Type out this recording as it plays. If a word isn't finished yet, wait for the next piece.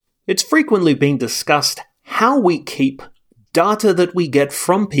It's frequently been discussed how we keep data that we get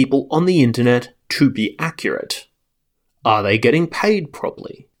from people on the internet to be accurate. Are they getting paid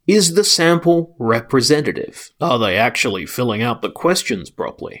properly? Is the sample representative? Are they actually filling out the questions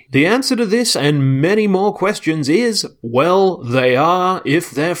properly? The answer to this and many more questions is, well, they are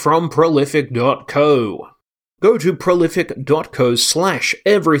if they're from Prolific.co. Go to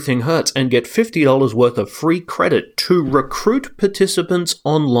prolific.co/everythinghurts and get $50 worth of free credit to recruit participants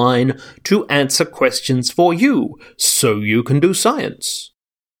online to answer questions for you, so you can do science.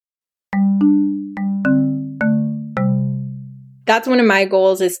 That's one of my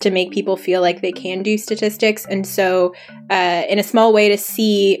goals, is to make people feel like they can do statistics. And so in a small way, to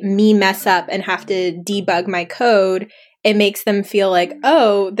see me mess up and have to debug my code, it makes them feel like,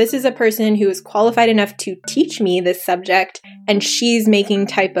 oh, this is a person who is qualified enough to teach me this subject, and she's making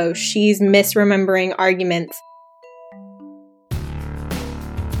typos, she's misremembering arguments.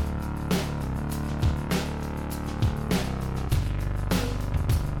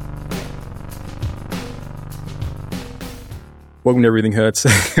 Welcome to Everything Hurts.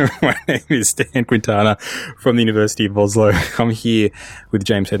 My name is Dan Quintana from the University of Oslo. I'm here with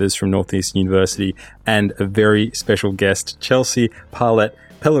James Heathers from Northeastern University and a very special guest, Chelsea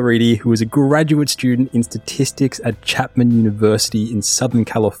Parlett-Pelleriti, who is a graduate student in statistics at Chapman University in Southern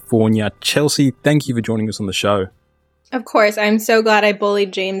California. Chelsea, thank you for joining us on the show. Of course, I'm so glad I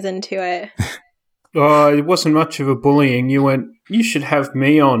bullied James into it. Oh, it wasn't much of a bullying. You went, you should have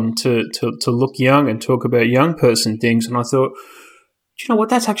me on to look young and talk about young person things. And I thought, you know what,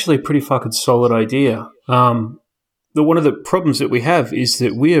 that's actually a pretty fucking solid idea. One of the problems that we have is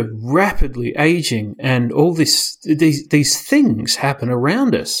that we are rapidly aging, and all these things happen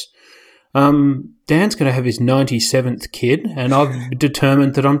around us. Dan's going to have his 97th kid, and I've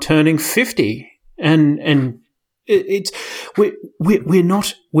determined that I'm turning 50, and we're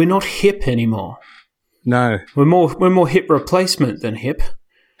not hip anymore. No, we're more hip replacement than hip,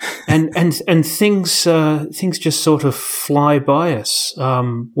 and things just sort of fly by us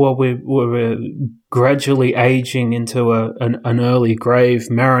while we're gradually aging into an early grave,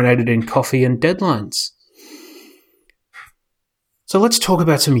 marinated in coffee and deadlines. So let's talk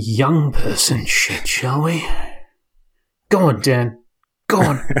about some young person shit, shall we? Go on, Dan. Go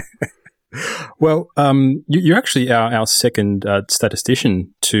on. Well, you're actually our second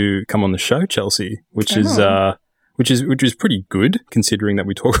statistician to come on the show, Chelsea, which is pretty good considering that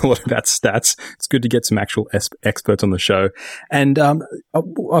we talk a lot about stats. It's good to get some actual experts on the show. And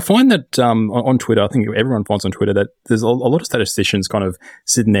I find that on Twitter, I think everyone finds on Twitter that there's a lot of statisticians kind of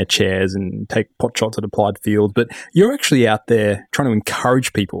sit in their chairs and take pot shots at applied field, but you're actually out there trying to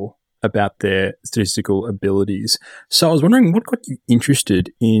encourage people about their statistical abilities. So I was wondering, what got you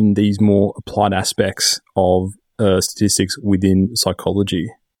interested in these more applied aspects of statistics within psychology?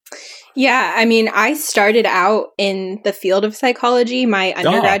 Yeah, I mean, I started out in the field of psychology. My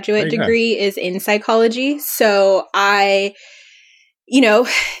undergraduate degree is in psychology. So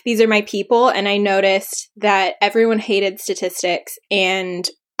these are my people, and I noticed that everyone hated statistics, and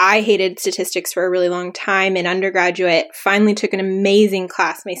I hated statistics for a really long time in undergraduate. Finally took an amazing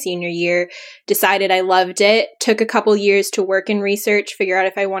class my senior year, decided I loved it, took a couple years to work in research, figure out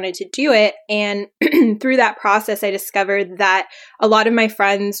if I wanted to do it. And through that process, I discovered that a lot of my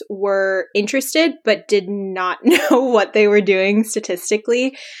friends were interested, but did not know what they were doing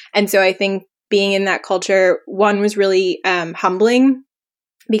statistically. And so I think being in that culture, one, was really humbling,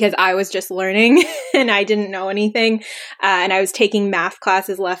 because I was just learning and I didn't know anything. And I was taking math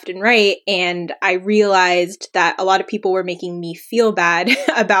classes left and right. And I realized that a lot of people were making me feel bad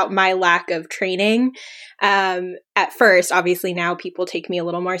about my lack of training. At first, obviously now people take me a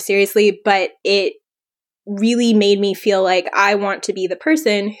little more seriously, but it really made me feel like I want to be the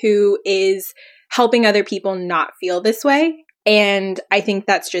person who is helping other people not feel this way. And I think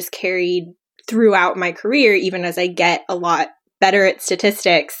that's just carried throughout my career, even as I get a lot better at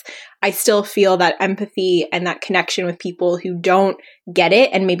statistics. I still feel that empathy and that connection with people who don't get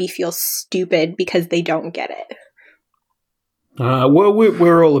it and maybe feel stupid because they don't get it. Well,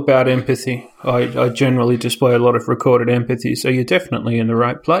 we're all about empathy. I generally display a lot of recorded empathy, so you're definitely in the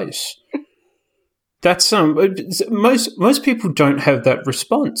right place. That's most people don't have that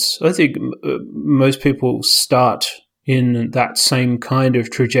response. I think most people start in that same kind of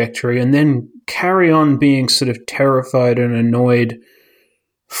trajectory and then carry on being sort of terrified and annoyed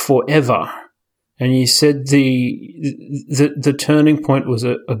forever. and you said the turning point was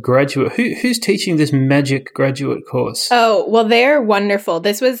a graduate. Who's teaching this magic graduate course? Oh, well, they're wonderful.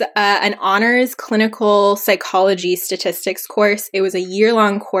 This was an honors clinical psychology statistics course. It was a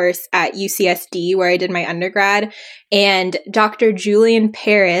year-long course at UCSD where I did my undergrad. And Dr. Julian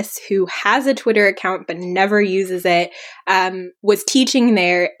Paris, who has a Twitter account but never uses it, was teaching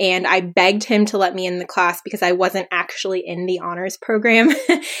there. And I begged him to let me in the class because I wasn't actually in the honors program.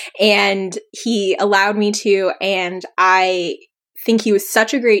 And he allowed me to. And I think he was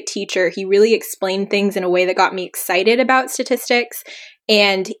such a great teacher. He really explained things in a way that got me excited about statistics.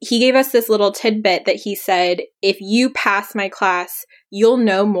 And he gave us this little tidbit that he said, if you pass my class, you'll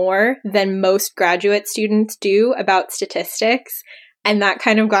know more than most graduate students do about statistics. And that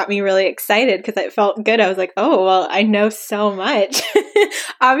kind of got me really excited because it felt good. I was like, oh, well, I know so much.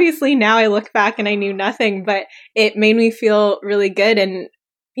 Obviously, now I look back and I knew nothing, but it made me feel really good and,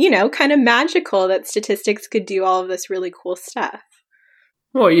 you know, kind of magical that statistics could do all of this really cool stuff.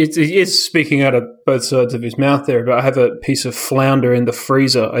 Well, it's speaking out of both sides of his mouth there, but I have a piece of flounder in the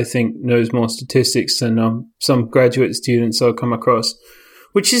freezer I think knows more statistics than some graduate students I've come across,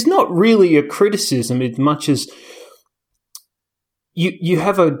 which is not really a criticism as much as you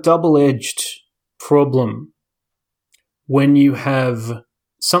have a double-edged problem when you have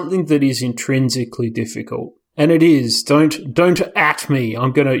something that is intrinsically difficult. And it is. Don't at me.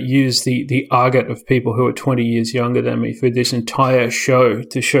 I'm going to use the argot of people who are 20 years younger than me for this entire show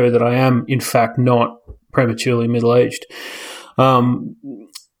to show that I am, in fact, not prematurely middle-aged.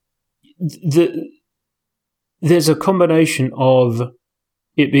 There's a combination of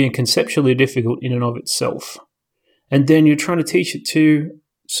it being conceptually difficult in and of itself, and then you're trying to teach it to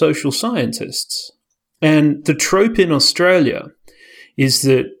social scientists. And the trope in Australia is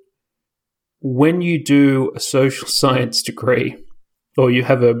that when you do a social science degree or you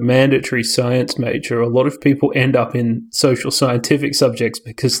have a mandatory science major, a lot of people end up in social scientific subjects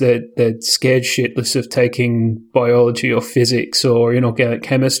because they're scared shitless of taking biology or physics or inorganic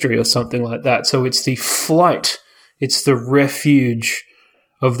chemistry or something like that. So it's the flight, it's the refuge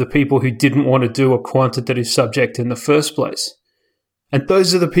of the people who didn't want to do a quantitative subject in the first place. And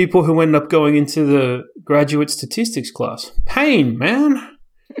those are the people who end up going into the graduate statistics class. Pain, man.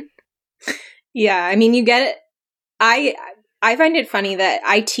 Yeah, I mean, you get it. I find it funny that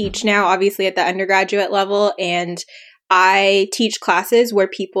I teach now, obviously, at the undergraduate level, and I teach classes where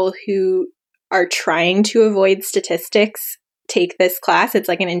people who are trying to avoid statistics take this class. It's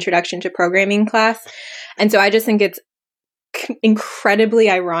like an introduction to programming class. And so I just think it's incredibly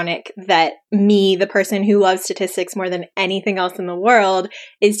ironic that me, the person who loves statistics more than anything else in the world,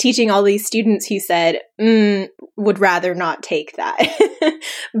 is teaching all these students who said, would rather not take that.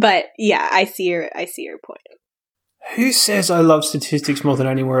 But yeah, I see your point. Who says I love statistics more than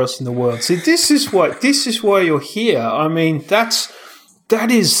anywhere else in the world? See, this is why you're here. I mean,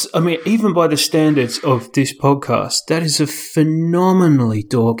 even by the standards of this podcast, that is a phenomenally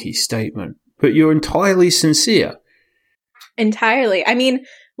dorky statement, but you're entirely sincere. Entirely. I mean,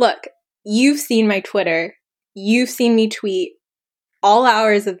 look, you've seen my Twitter. You've seen me tweet all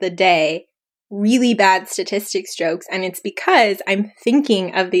hours of the day really bad statistics jokes, and it's because I'm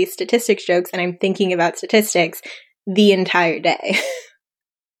thinking of these statistics jokes and I'm thinking about statistics the entire day.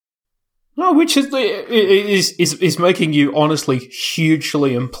 No, which is making you honestly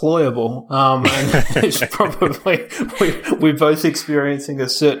hugely employable, and it's probably we're both experiencing a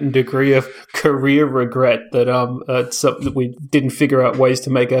certain degree of career regret that something that we didn't figure out ways to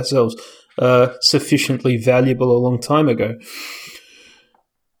make ourselves sufficiently valuable a long time ago.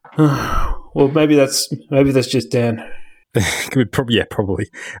 Well, maybe that's just Dan. Probably.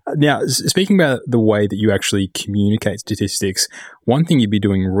 Now, speaking about the way that you actually communicate statistics, one thing you'd be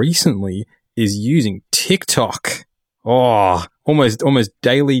doing recently is using TikTok. Oh, almost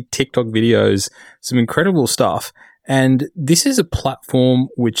daily TikTok videos, some incredible stuff. And this is a platform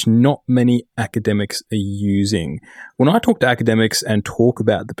which not many academics are using. When I talk to academics and talk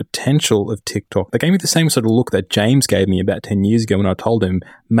about the potential of TikTok, they gave me the same sort of look that James gave me about 10 years ago when I told him,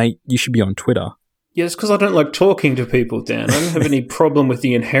 mate, you should be on Twitter. Yeah, it's because I don't like talking to people, Dan. I don't have any problem with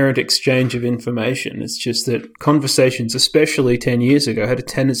the inherent exchange of information. It's just that conversations, especially 10 years ago, had a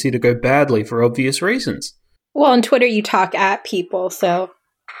tendency to go badly for obvious reasons. Well, on Twitter, you talk at people, so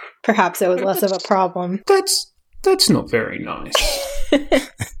perhaps it was less of a problem. That's not very nice.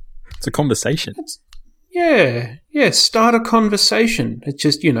 It's a conversation. Yeah, start a conversation. It's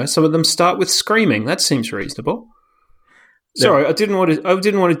just, some of them start with screaming. That seems reasonable. Sorry, I didn't want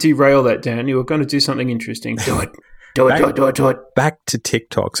to derail that, Dan. You were going to do something interesting. Do it. Back to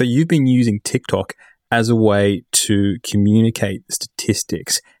TikTok. So you've been using TikTok as a way to communicate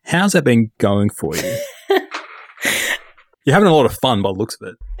statistics. How's that been going for you? You're having a lot of fun by the looks of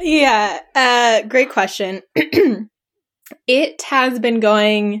it. Yeah, great question. It has been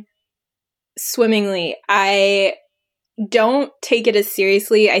going swimmingly. I don't take it as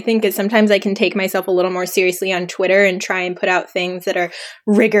seriously. I think that sometimes I can take myself a little more seriously on Twitter and try and put out things that are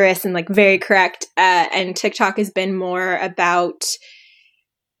rigorous and like very correct. And TikTok has been more about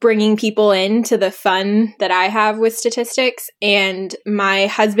bringing people into the fun that I have with statistics. And my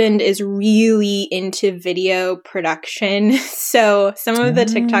husband is really into video production. So some of the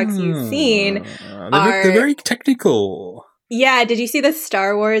TikToks you've seen they're very technical. Yeah, did you see the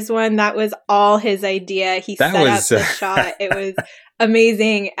Star Wars one? That was all his idea. He set up the shot. It was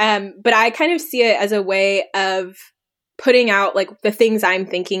amazing. But I kind of see it as a way of putting out like the things I'm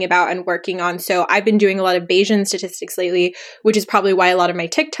thinking about and working on. So I've been doing a lot of Bayesian statistics lately, which is probably why a lot of my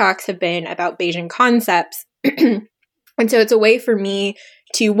TikToks have been about Bayesian concepts. And so it's a way for me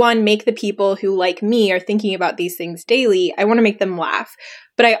to, one, make the people who, like me, are thinking about these things daily, I want to make them laugh.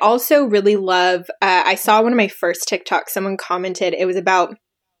 But I also really love, I saw one of my first TikToks, someone commented, it was about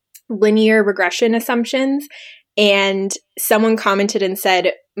linear regression assumptions. And someone commented and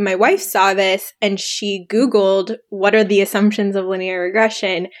said, my wife saw this and she Googled what are the assumptions of linear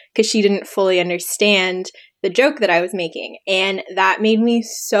regression because she didn't fully understand the joke that I was making. And that made me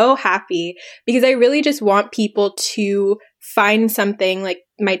so happy because I really just want people to find something like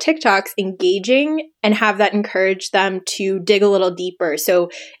my TikToks engaging and have that encourage them to dig a little deeper. So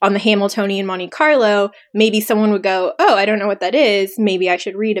on the Hamiltonian Monte Carlo, maybe someone would go, oh, I don't know what that is. Maybe I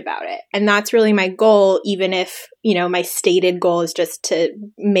should read about it. And that's really my goal, even if, you know, my stated goal is just to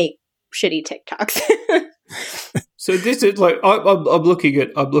make shitty TikToks. So this is like, I'm looking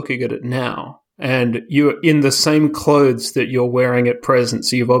at it now. And you're in the same clothes that you're wearing at present,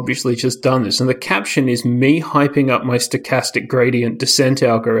 so you've obviously just done this. And the caption is me hyping up my stochastic gradient descent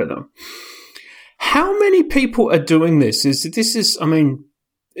algorithm. How many people are doing this? I mean,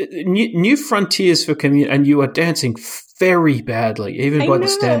 new frontiers for community, and you are dancing very badly, even by the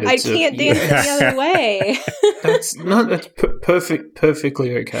standards. I can't dance the other way. That's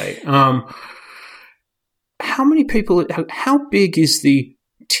perfectly okay. How many people? How big is the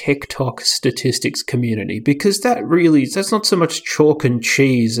TikTok statistics community? Because that's not so much chalk and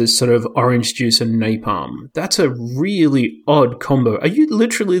cheese as sort of orange juice and napalm. That's a really odd combo. Are you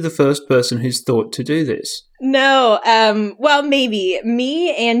literally the first person who's thought to do this? No. Well, maybe.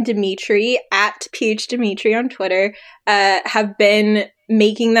 Me and Dimitri at PhDimitri on Twitter have been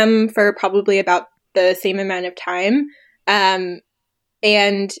making them for probably about the same amount of time. And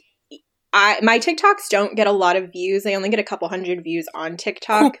my TikToks don't get a lot of views. They only get a couple hundred views on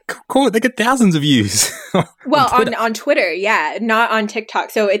TikTok. Cool. They get thousands of views. Well, on Twitter, yeah, not on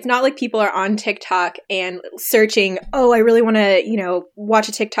TikTok. So it's not like people are on TikTok and searching, oh, I really want to, watch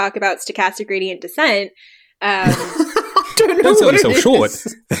a TikTok about stochastic gradient descent. Don't sell yourself short.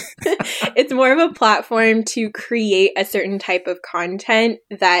 It's more of a platform to create a certain type of content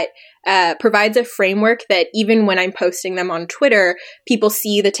that provides a framework that even when I'm posting them on Twitter, people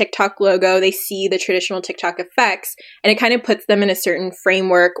see the TikTok logo, they see the traditional TikTok effects, and it kind of puts them in a certain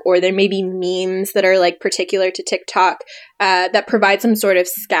framework, or there may be memes that are like particular to TikTok that provide some sort of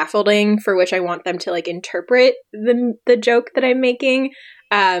scaffolding for which I want them to like interpret the joke that I'm making.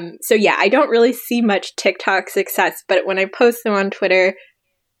 So yeah, I don't really see much TikTok success, but when I post them on Twitter,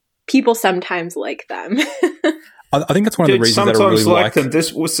 people sometimes like them. I think that's one of the reasons that I really like them.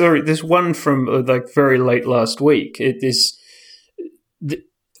 This one from like very late last week. It is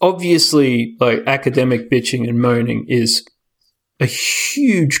obviously like academic bitching and moaning is a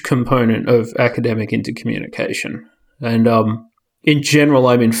huge component of academic intercommunication, and in general,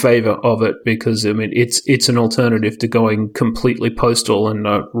 I'm in favor of it because I mean it's an alternative to going completely postal and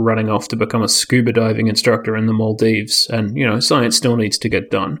running off to become a scuba diving instructor in the Maldives, and science still needs to get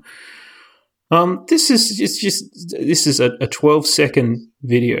done. This is a 12-second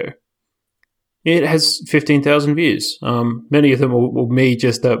video. It has 15,000 views. Many of them will me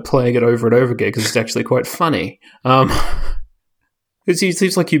just playing it over and over again because it's actually quite funny. It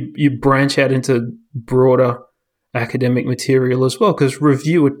seems like you branch out into broader academic material as well, because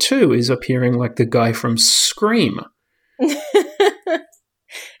Reviewer 2 is appearing like the guy from Scream.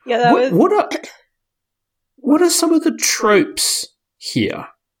 Yeah, what are some of the tropes here?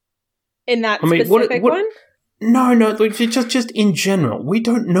 In that specific one? No, just in general. We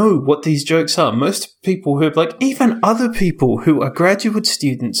don't know what these jokes are. Most people who even other people who are graduate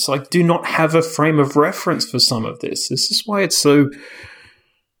students, do not have a frame of reference for some of this. This is why it's so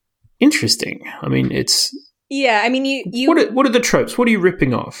interesting. I mean, it's... Yeah, I mean, you What are the tropes? What are you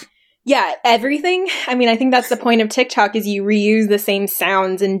ripping off? Yeah, everything. I mean, I think that's the point of TikTok is you reuse the same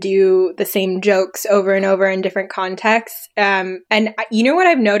sounds and do the same jokes over and over in different contexts. And you know what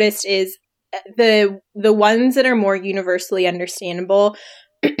I've noticed is the ones that are more universally understandable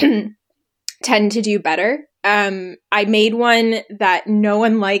tend to do better. I made one that no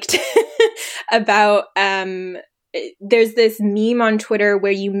one liked about there's this meme on Twitter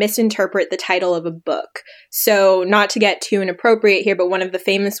where you misinterpret the title of a book. So not to get too inappropriate here, but one of the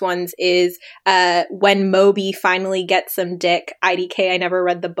famous ones is When Moby Finally Gets Some Dick, IDK, I never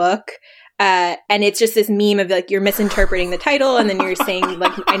read the book. And it's just this meme of like, you're misinterpreting the title and then you're saying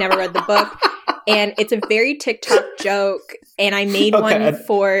like, I never read the book. And it's a very TikTok joke. And I made one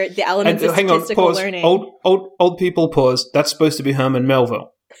for the elements of statistical learning. Old people, pause. That's supposed to be Herman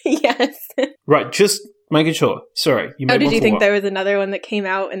Melville. Yes. Right. Just making sure. Sorry. You made did you think there was another one that came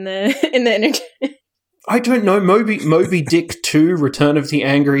out in the internet? I don't know. Moby Dick 2, Return of the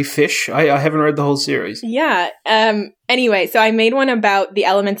Angry Fish. I haven't read the whole series. Yeah. Anyway, so I made one about the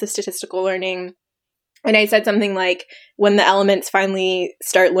elements of statistical learning. And I said something like, when the elements finally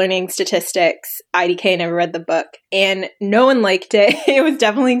start learning statistics, IDK never read the book. And no one liked it. It was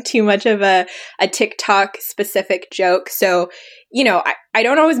definitely too much of a TikTok specific joke. So, you know, I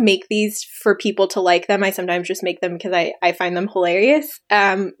don't always make these for people to like them. I sometimes just make them because I find them hilarious.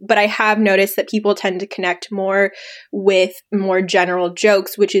 But I have noticed that people tend to connect more with more general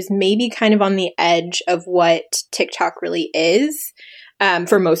jokes, which is maybe kind of on the edge of what TikTok really is.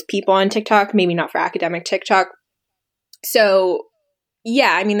 For most people on TikTok, maybe not for academic TikTok. So,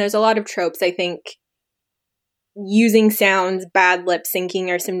 yeah, I mean, there's a lot of tropes. I think using sounds, bad lip syncing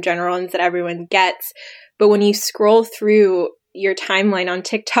are some general ones that everyone gets. But when you scroll through your timeline on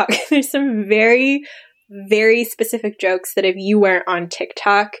TikTok, there's some very, very specific jokes that if you weren't on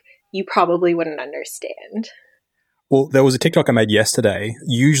TikTok, you probably wouldn't understand. Well, there was a TikTok I made yesterday.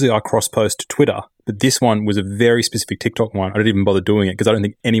 Usually I cross-post to Twitter, but this one was a very specific TikTok one. I didn't even bother doing it because I don't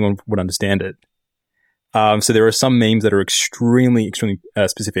think anyone would understand it. So there are some memes that are extremely, extremely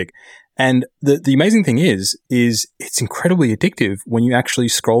specific. And the amazing thing is it's incredibly addictive when you actually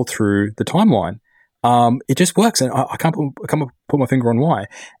scroll through the timeline. It just works, and I can't put my finger on why.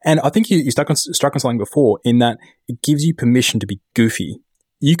 And I think you struck on something before in that it gives you permission to be goofy.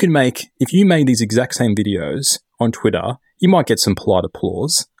 You can if you made these exact same videos on Twitter, you might get some polite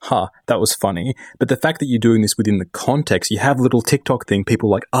applause. That was funny. But the fact that you're doing this within the context, you have a little TikTok thing,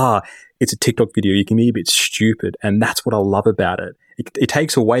 people are like, it's a TikTok video, you can be a bit stupid. And that's what I love about it. It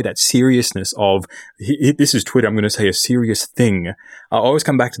takes away that seriousness of, this is Twitter, I'm going to say a serious thing. I always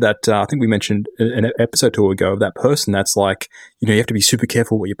come back to that, I think we mentioned an episode or two ago of that person that's like, you have to be super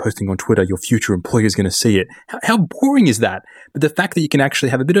careful what you're posting on Twitter, your future employer is going to see it. How boring is that? But the fact that you can actually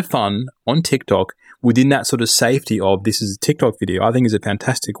have a bit of fun on TikTok within that sort of safety of this is a TikTok video, I think is a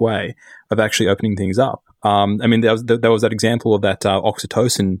fantastic way of actually opening things up. I mean, there was that example of that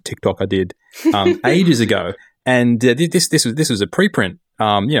oxytocin TikTok I did ages ago. And this was a preprint,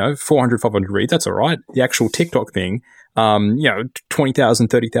 400, 500 reads, that's all right. The actual TikTok thing, 20,000,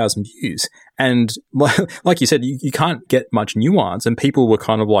 30,000 views. And like you said, you can't get much nuance. And people were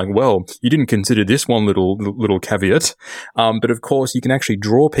kind of like, well, you didn't consider this one little caveat. But of course, you can actually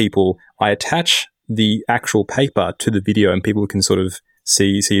draw people. I attach the actual paper to the video and people can sort of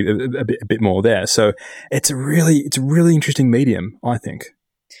see a bit more there. So it's a really interesting medium, I think.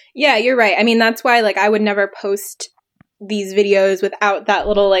 Yeah, you're right. I mean, that's why I would never post these videos without that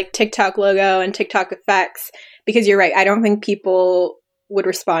little TikTok logo and TikTok effects, because you're right. I don't think people would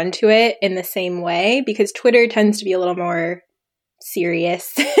respond to it in the same way because Twitter tends to be a little more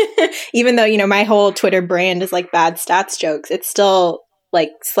serious. Even though, my whole Twitter brand is bad stats jokes, it's still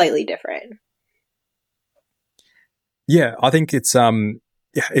slightly different. Yeah, I think it's a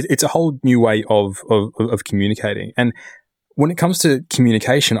whole new way of communicating. And when it comes to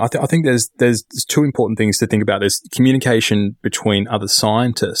communication, I think there's two important things to think about. There's communication between other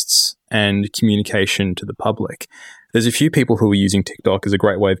scientists and communication to the public. There's a few people who are using TikTok as a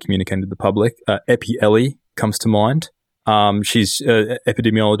great way of communicating to the public. Epi Ellie comes to mind. She's an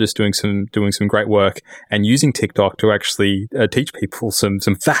epidemiologist doing some great work and using TikTok to actually teach people some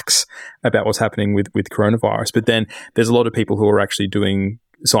facts about what's happening with coronavirus. But then there's a lot of people who are actually doing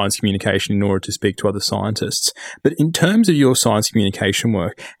science communication in order to speak to other scientists. But in terms of your science communication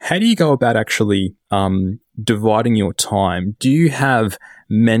work, how do you go about actually dividing your time? Do you have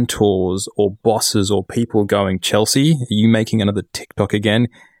mentors or bosses or people going, Chelsea, are you making another TikTok again?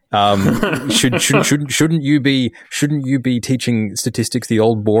 Shouldn't you be teaching statistics the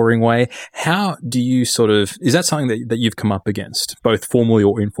old boring way? How do you is that something that you've come up against, both formally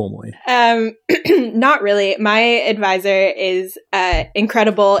or informally? Not really. My advisor is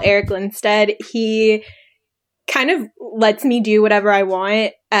incredible, Eric Lindstedt. He kind of lets me do whatever I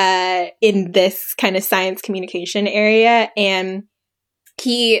want in this kind of science communication area, and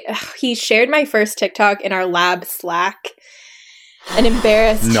he shared my first TikTok in our lab Slack and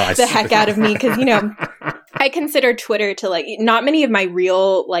embarrassed the heck out of me because, I consider Twitter to not many of my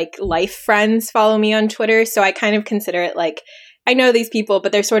real life friends follow me on Twitter. So I kind of consider it I know these people,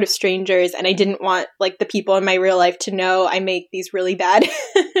 but they're sort of strangers. And I didn't want the people in my real life to know I make these really bad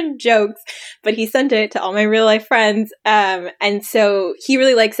jokes, but he sent it to all my real life friends. And so he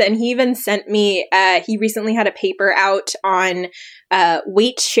really likes it. And he even sent me, he recently had a paper out on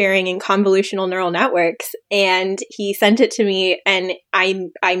weight sharing in convolutional neural networks, and he sent it to me, and I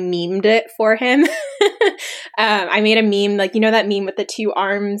memed it for him. I made a meme, that meme with the two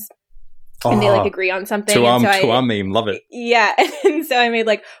arms, and they agree on something. Two arm meme, love it. Yeah, and so I made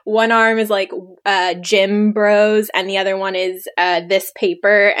one arm is gym bros, and the other one is this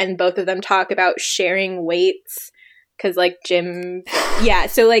paper, and both of them talk about sharing weights. Because gym, yeah.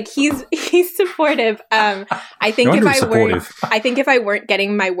 So he's supportive. I think if I weren't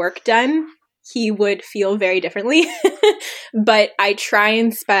getting my work done, he would feel very differently. But I try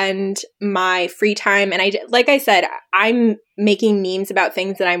and spend my free time, and I said, I'm making memes about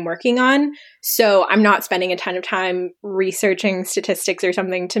things that I'm working on. So I'm not spending a ton of time researching statistics or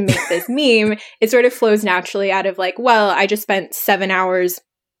something to make this meme. It sort of flows naturally out of I just spent 7 hours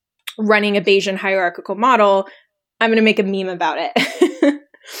running a Bayesian hierarchical model. I'm going to make a meme about it.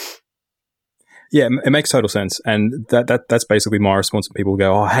 Yeah, it makes total sense. And that's basically my response when people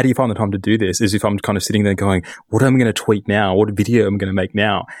go, how do you find the time to do this? Is if I'm kind of sitting there going, what am I going to tweet now? What video am I going to make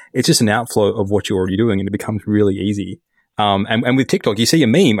now? It's just an outflow of what you're already doing, and it becomes really easy. And with TikTok, you see a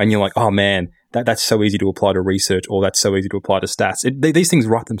meme and you're like, oh man, that's so easy to apply to research, or that's so easy to apply to stats. These things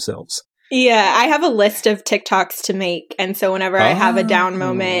write themselves. Yeah, I have a list of TikToks to make. And so whenever I have a down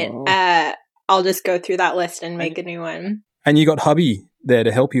moment, I'll just go through that list and make a new one. And you got hubby there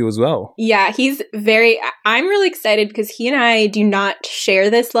to help you as well. Yeah, I'm really excited because he and I do not share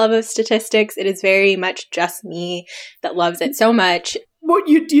this love of statistics. It is very much just me that loves it so much. What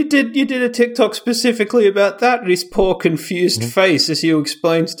you did a TikTok specifically about that, his poor confused face as you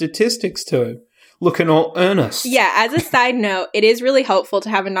explained statistics to him, looking all earnest. Yeah, as a side note, it is really helpful to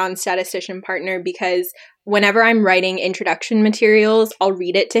have a non-statistician partner because whenever I'm writing introduction materials, I'll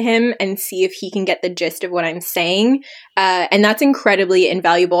read it to him and see if he can get the gist of what I'm saying. And that's incredibly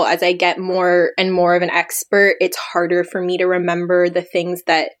invaluable. As I get more and more of an expert, it's harder for me to remember the things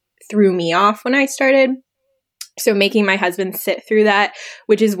that threw me off when I started. So making my husband sit through that,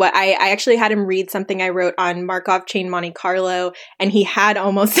 which is what I actually had him read something I wrote on Markov chain Monte Carlo, and he had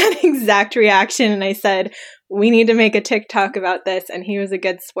almost that exact reaction. And I said, we need to make a TikTok about this. And he was a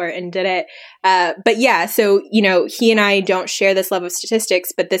good sport and did it. But yeah, so, he and I don't share this love of statistics,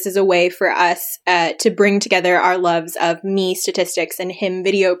 but this is a way for us to bring together our loves of me statistics and him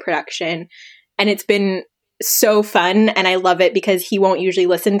video production. And it's been so fun, and I love it because he won't usually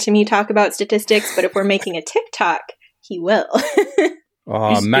listen to me talk about statistics, but if we're making a TikTok, he will.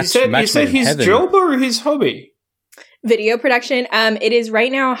 You said his job or his hobby? Video production. It is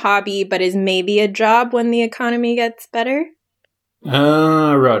right now a hobby, but is maybe a job when the economy gets better.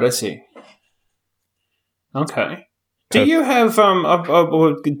 Right, I see. Okay. Do you have, I'm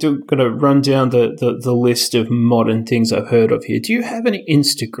going to run down the list of modern things I've heard of here. Do you have an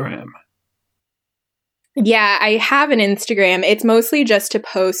Instagram? Yeah, I have an Instagram. It's mostly just to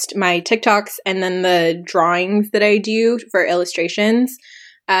post my TikToks and then the drawings that I do for illustrations.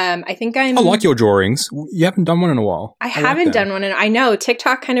 I like your drawings. You haven't done one in a while. I haven't done one I know.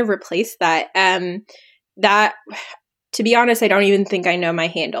 TikTok kind of replaced that. That, to be honest, I don't even think I know my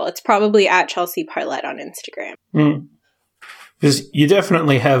handle. It's probably at Chelsea Parlett on Instagram. Because you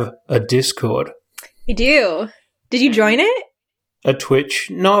definitely have a Discord. I do. Did you join it? A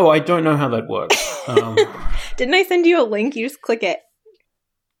Twitch? No, I don't know how that works. Didn't I send you a link? You just click it.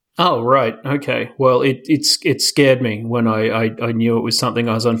 Oh, right. Okay. Well, it scared me when I knew it was something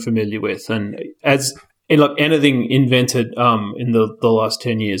I was unfamiliar with. And anything invented in the last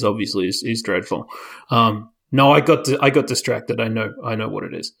 10 years, obviously, is dreadful. No, I got distracted. I know what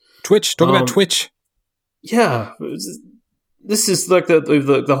it is. Twitch. Talk about Twitch. Yeah. This is like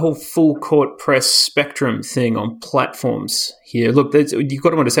the whole full court press spectrum thing on platforms here. Look, you've got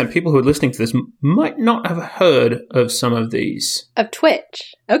to understand, people who are listening to this might not have heard of some of these. Of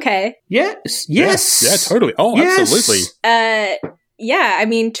Twitch. Okay. Yes. Yeah, totally. Oh, yes. Absolutely. Yeah, I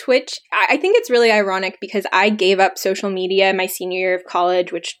mean, Twitch, I think it's really ironic because I gave up social media my senior year of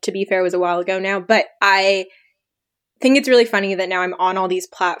college, which to be fair was a while ago now, but I think it's really funny that now I'm on all these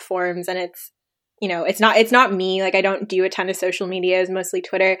platforms and it's, you know, it's not me. Like, I don't do a ton of social media, it's mostly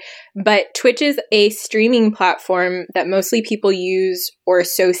Twitter, but Twitch is a streaming platform that mostly people use or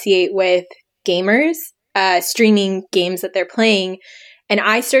associate with gamers, streaming games that they're playing. And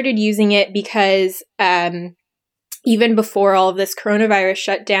I started using it because, even before all of this coronavirus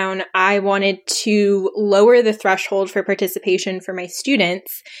shutdown, I wanted to lower the threshold for participation for my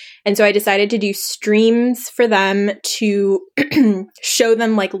students. And so I decided to do streams for them to show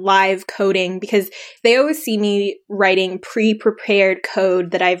them like live coding, because they always see me writing pre-prepared code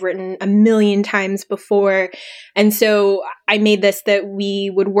that I've written a million times before. And so I made this that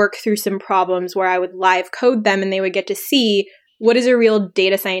we would work through some problems where I would live code them and they would get to see what does a real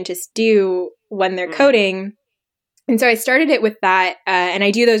data scientist do when they're coding. And so I started it with that, and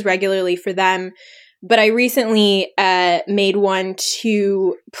I do those regularly for them. But I recently made one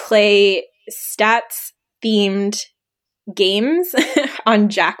to play stats-themed games on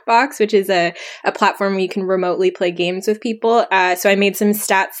Jackbox, which is a platform where you can remotely play games with people. So I made some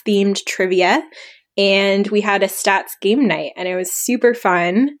stats-themed trivia, and we had a stats game night, and it was super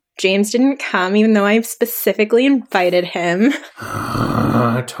fun. James didn't come, even though I specifically invited him.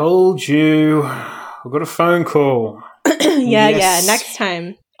 I told you. I got a phone call. Yeah, next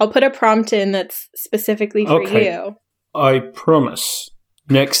time. I'll put a prompt in that's specifically for you. I promise.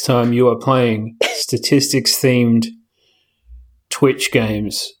 Next time you are playing statistics-themed Twitch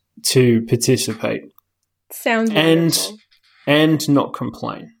games to participate. Sounds wonderful. And not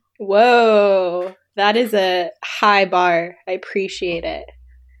complain. Whoa. That is a high bar. I appreciate it.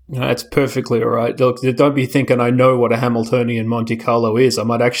 That's perfectly all right. Look, don't be thinking I know what a Hamiltonian Monte Carlo is. I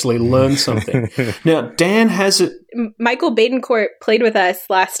might actually learn something. Now, Dan has it. Michael Badencourt played with us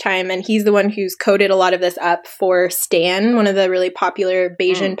last time, and he's the one who's coded a lot of this up for Stan, one of the really popular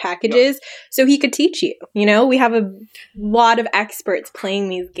Bayesian packages, so he could teach you. You know, we have a lot of experts playing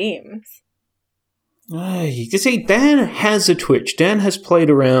these games. You see, Dan has a Twitch. Dan has played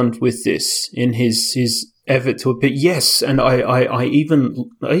around with this in his effort to, but yes, and I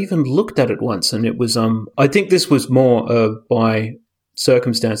even looked at it once, and it was I think this was more by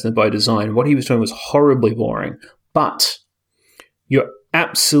circumstance than by design. What he was doing was horribly boring, but you're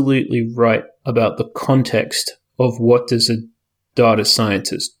absolutely right about the context of what does a data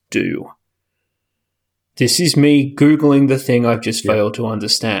scientist do. This is me Googling the thing I've just failed to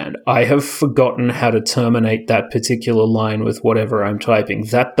understand. I have forgotten how to terminate that particular line with whatever I'm typing.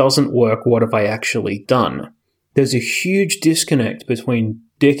 That doesn't work. What have I actually done? There's a huge disconnect between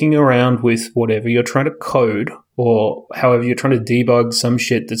dicking around with whatever you're trying to code or however you're trying to debug some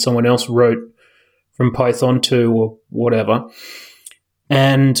shit that someone else wrote from Python 2 or whatever,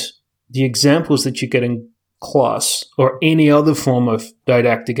 and the examples that you get in class or any other form of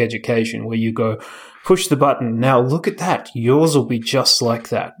didactic education where you go, push the button. Now look at that. Yours will be just like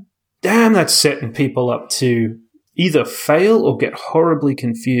that. Damn, that's setting people up to either fail or get horribly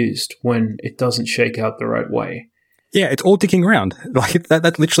confused when it doesn't shake out the right way. Yeah, it's all dicking around. Like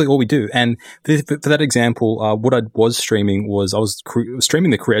that's literally all we do. And for that example, what I was streaming was I was streaming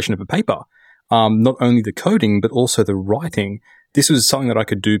the creation of a paper. Not only the coding, but also the writing. This was something that I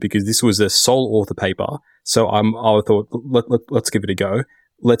could do because this was a sole author paper. So I thought, let's give it a go.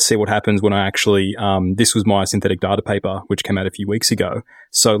 Let's see what happens when I actually, this was my synthetic data paper, which came out a few weeks ago.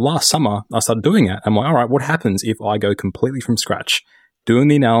 So last summer, I started doing it. I'm like, all right, what happens if I go completely from scratch, doing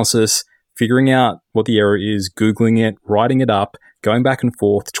the analysis, figuring out what the error is, Googling it, writing it up, going back and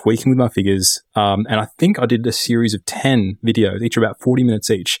forth, tweaking with my figures. And I think I did a series of 10 videos, each about 40 minutes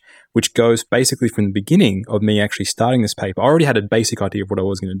each, which goes basically from the beginning of me actually starting this paper. I already had a basic idea of what I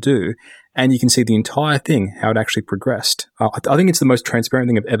was going to do, and you can see the entire thing, how it actually progressed. I think it's the most transparent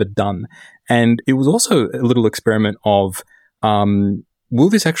thing I've ever done. And it was also a little experiment of, will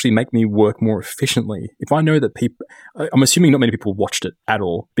this actually make me work more efficiently? If I know that people, I'm assuming not many people watched it at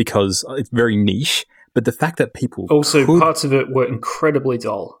all because it's very niche, but the fact that people also parts of it were incredibly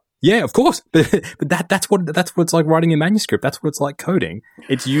dull. Yeah, of course. But that's what it's like writing a manuscript. That's what it's like coding.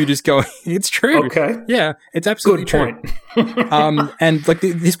 It's you just going, it's true. Okay. Yeah, it's absolutely true. And like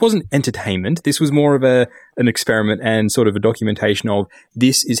this wasn't entertainment. This was more of an experiment and sort of a documentation of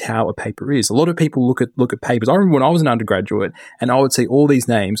this is how a paper is. A lot of people look at papers. I remember when I was an undergraduate and I would see all these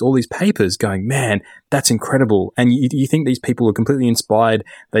names, all these papers going, man, that's incredible. And you think these people are completely inspired.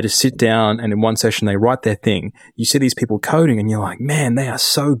 They just sit down and in one session they write their thing. You see these people coding and you're like, man, they are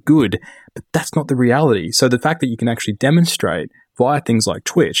so good. But that's not the reality. So the fact that you can actually demonstrate via things like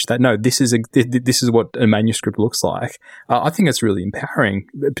Twitch that no, this is what a manuscript looks like. I think it's really empowering,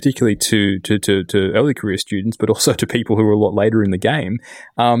 particularly to early career students, but also to people who are a lot later in the game.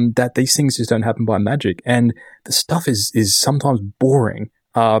 That these things just don't happen by magic, and the stuff is sometimes boring.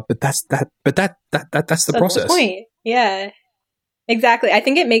 But that's the process. The point. Yeah, exactly. I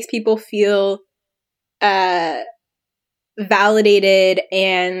think it makes people feel validated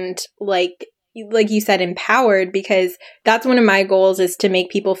and like you said, empowered, because that's one of my goals, is to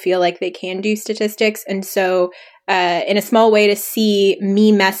make people feel like they can do statistics. And so in a small way, to see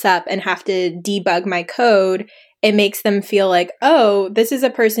me mess up and have to debug my code, it makes them feel like, oh, this is a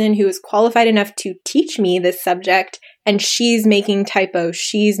person who is qualified enough to teach me this subject, and she's making typos,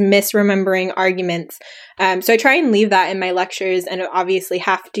 she's misremembering arguments. So I try and leave that in my lectures, and obviously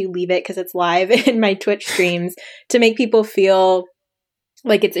have to leave it because it's live in my Twitch streams, to make people feel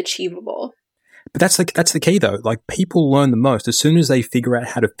like it's achievable. But that's the key, though. Like, people learn the most as soon as they figure out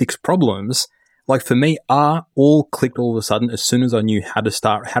how to fix problems. Like, for me, R all clicked all of a sudden as soon as I knew how to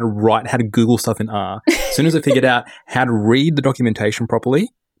write, how to Google stuff in R. As soon as I figured out how to read the documentation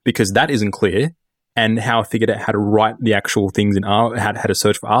properly, because that isn't clear, and how I figured out how to write the actual things in R, how to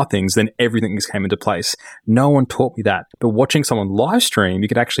search for R things, then everything just came into place. No one taught me that. But watching someone live stream, you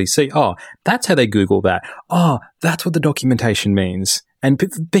could actually see, oh, that's how they Google that. Oh, that's what the documentation means. And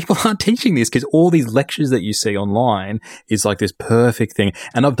people aren't teaching this, because all these lectures that you see online is like this perfect thing.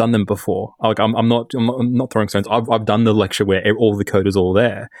 And I've done them before. Like, I'm not throwing stones. I've done the lecture where all the code is all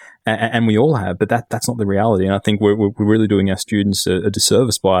there, and we all have. But that's not the reality. And I think we're really doing our students a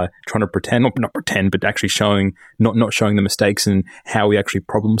disservice by trying to pretend, not pretend, but actually not showing the mistakes and how we actually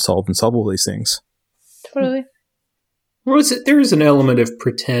problem solve and solve all these things. Totally. Well, there is an element of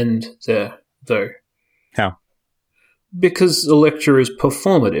pretend there, though. How? Because the lecture is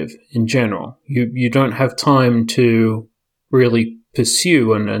performative in general. You don't have time to really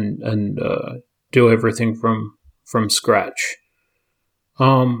pursue and do everything from scratch.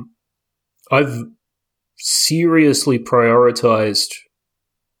 I've seriously prioritized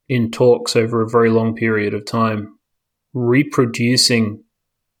in talks over a very long period of time reproducing,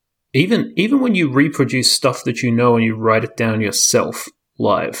 even when you reproduce stuff that you know and you write it down yourself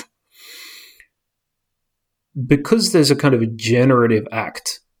live. Because there's a kind of a generative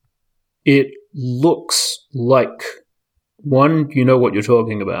act, it looks like, one, you know what you're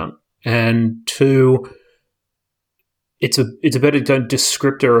talking about, and two, it's a better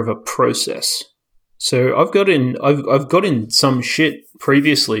descriptor of a process. So I've got in some shit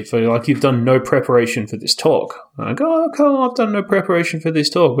previously for, like, you've done no preparation for this talk. I go, oh, cool, I've done no preparation for this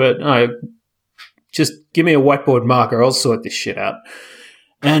talk, but just give me a whiteboard marker, I'll sort this shit out.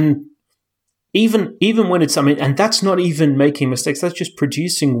 And even when it's, and that's not even making mistakes. That's just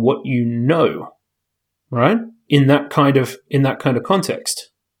producing what you know, right? In that kind of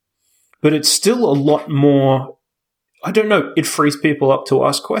context. But it's still a lot more. I don't know. It frees people up to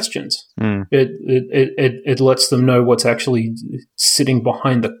ask questions. Mm. It lets them know what's actually sitting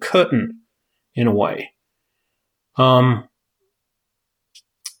behind the curtain, in a way.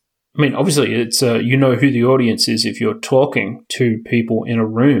 Obviously, it's you know who the audience is if you're talking to people in a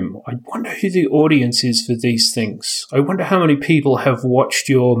room. I wonder who the audience is for these things. I wonder how many people have watched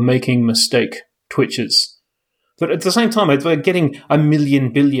your making mistake Twitches. But at the same time, they're getting 1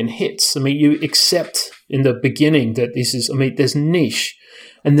 million billion hits. You accept in the beginning that this is, there's niche,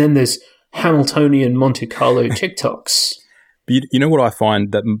 and then there's Hamiltonian Monte Carlo TikToks. But you know what I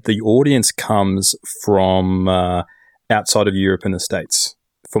find? That the audience comes from outside of Europe and the States.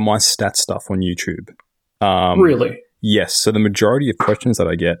 For my stat stuff on YouTube. Really? Yes. So the majority of questions that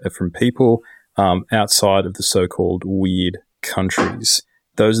I get are from people outside of the so-called weird countries.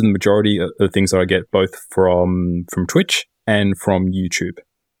 Those are the majority of the things that I get, both from Twitch and from YouTube.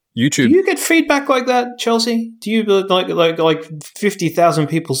 Do you get feedback like that, Chelsea? Do you like 50,000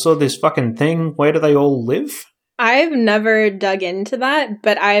 people saw this fucking thing? Where do they all live? I've never dug into that,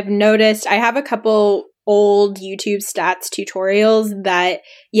 but I've noticed I have a couple old YouTube stats tutorials that,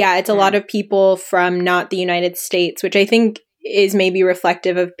 it's a lot of people from not the United States, which I think is maybe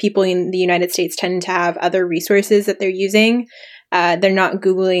reflective of people in the United States tend to have other resources that they're using. They're not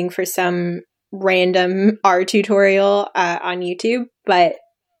Googling for some random R tutorial on YouTube, but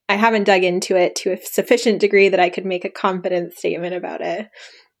I haven't dug into it to a sufficient degree that I could make a confident statement about it.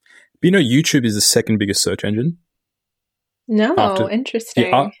 But YouTube is the second biggest search engine. No,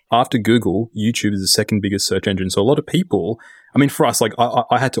 interesting. Yeah, after Google, YouTube is the second biggest search engine. So a lot of people, for us, like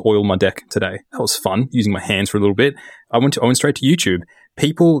I had to oil my deck today. That was fun, using my hands for a little bit. I went straight to YouTube.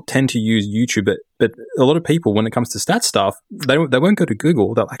 people tend to use YouTube, but a lot of people, when it comes to stat stuff, they won't go to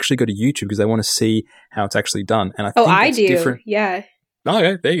Google. They'll actually go to YouTube because they want to see how it's actually done. And I think I that's do. different. Yeah. Oh,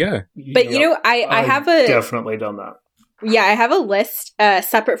 yeah, there you go. But I have definitely done that. Yeah, I have a list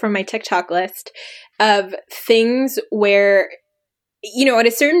separate from my TikTok list of things where, at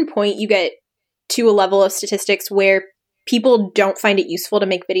a certain point you get to a level of statistics where people don't find it useful to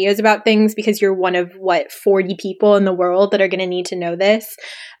make videos about things because you're one of 40 people in the world that are going to need to know this.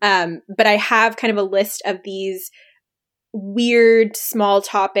 But I have kind of a list of these weird small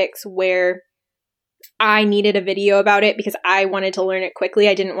topics where I needed a video about it because I wanted to learn it quickly.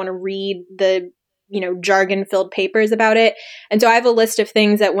 I didn't want to read the jargon-filled papers about it. And so I have a list of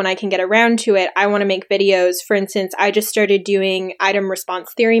things that when I can get around to it, I want to make videos. For instance, I just started doing item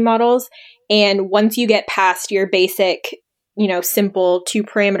response theory models. And once you get past your basic, simple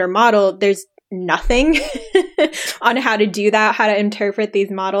 2-parameter model, there's nothing on how to do that, how to interpret these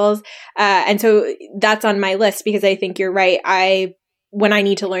models. And so that's on my list because I think you're right. When I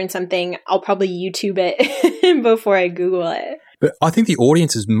need to learn something, I'll probably YouTube it before I Google it. But I think the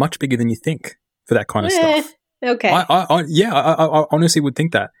audience is much bigger than you think for that kind of stuff. Okay. I honestly would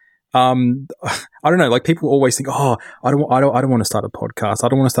think that. I don't know. Like people always think, oh, I don't want to start a podcast. I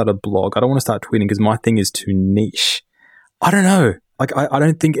don't want to start a blog. I don't want to start tweeting because my thing is too niche. I don't know. Like I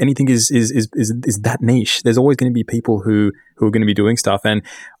don't think anything is that niche. There's always going to be people who are going to be doing stuff, and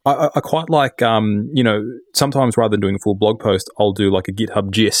I quite like sometimes rather than doing a full blog post, I'll do like a GitHub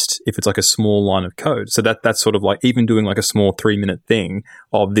gist if it's like a small line of code. So that's sort of like even doing like a small 3-minute thing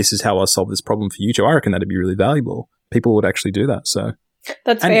of this is how I solve this problem for YouTube. I reckon that'd be really valuable. People would actually do that. So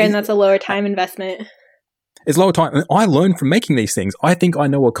that's fair, and that's a lower time investment. It's lower time. I learn from making these things. I think I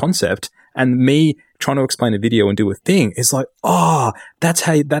know a concept, and me trying to explain a video and do a thing is like, that's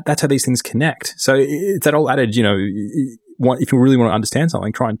how these things connect. So it's that old adage, if you really want to understand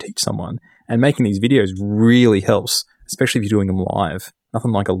something, try and teach someone. And making these videos really helps, especially if you're doing them live.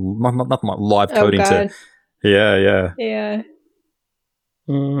 Nothing like live coding. Yeah.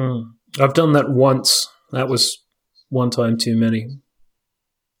 I've done that once. That was one time too many.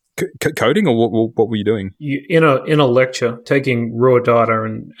 Coding, or what were you doing? In a lecture, taking raw data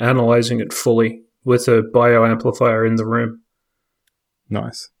and analyzing it fully with a bioamplifier in the room.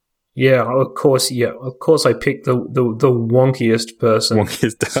 Nice. Yeah, of course. I picked the wonkiest person.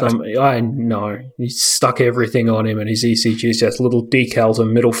 I know. He stuck everything on him, and his ECGs just little decals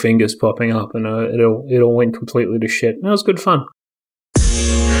and middle fingers popping up, and it all went completely to shit. That was good fun.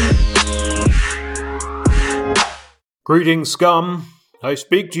 Greetings, scum. I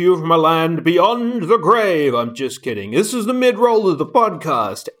speak to you from a land beyond the grave. I'm just kidding. This is the mid-roll of the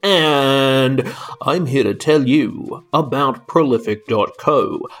podcast, and I'm here to tell you about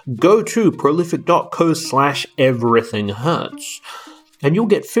Prolific.co. Go to prolific.co/everythinghurts, and you'll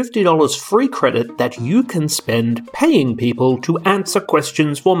get $50 free credit that you can spend paying people to answer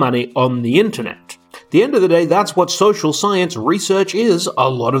questions for money on the internet. At the end of the day, that's what social science research is a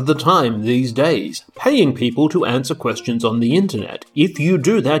lot of the time these days. Paying people to answer questions on the internet. If you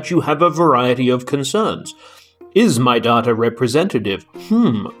do that, you have a variety of concerns. Is my data representative?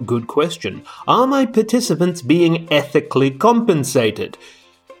 Good question. Are my participants being ethically compensated?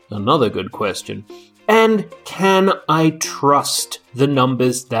 Another good question. And can I trust the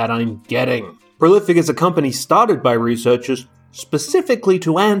numbers that I'm getting? Prolific is a company started by researchers specifically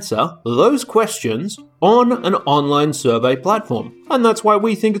to answer those questions on an online survey platform. And that's why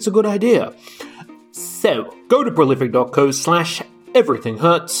we think it's a good idea. So, go to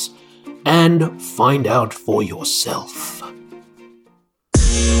prolific.co/everythinghurts and find out for yourself.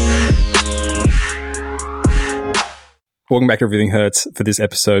 Welcome back to Everything Hurts. For this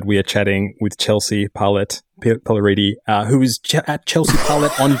episode, we are chatting with Chelsea Pallariti, who is at Chelsea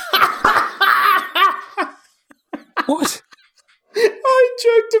Parlett on... What? I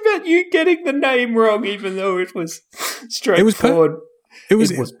joked about you getting the name wrong, even though it was straightforward. It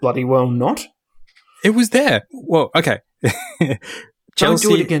was bloody well not. It was there. Well, okay. Chelsea, don't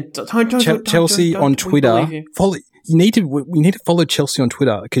do it again. Don't, Chelsea on Twitter. We need to follow Chelsea on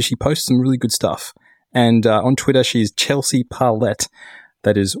Twitter because she posts some really good stuff. And on Twitter, she's Chelsea Parlett.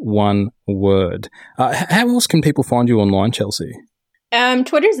 That is one word. How else can people find you online, Chelsea?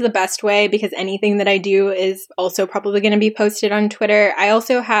 Twitter's the best way because anything that I do is also probably going to be posted on Twitter. I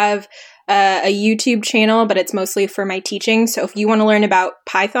also have a YouTube channel, but it's mostly for my teaching. So if you want to learn about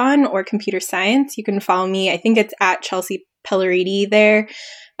Python or computer science, you can follow me. I think it's at Chelsea Pallariti there.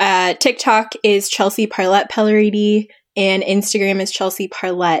 TikTok is Chelsea Parlett Pallariti, and Instagram is Chelsea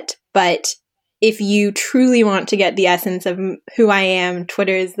Parlett. But if you truly want to get the essence of who I am,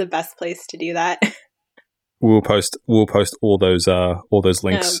 Twitter is the best place to do that. We'll post all those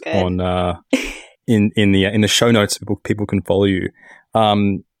links on in the show notes. People can follow you.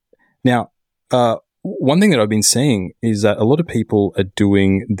 Now, one thing that I've been seeing is that a lot of people are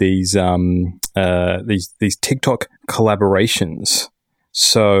doing these TikTok collaborations.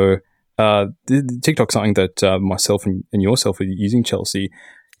 So the TikTok's something that myself and yourself are using, Chelsea.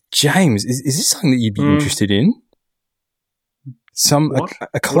 James, is this something that you'd be interested in? What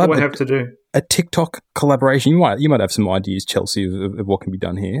do I have to do? A TikTok collaboration. You might have some ideas, Chelsea, of what can be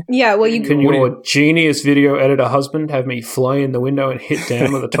done here. Yeah, well, Can your genius video editor husband have me fly in the window and hit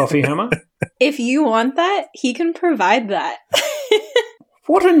Dan with a toffee hammer? If you want that, he can provide that.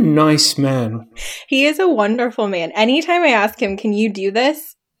 What a nice man. He is a wonderful man. Anytime I ask him, can you do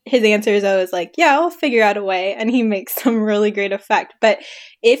this? His answer is always like, yeah, I'll figure out a way. And he makes some really great effect. But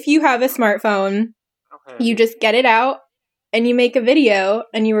if you have a smartphone, you just get it out and you make a video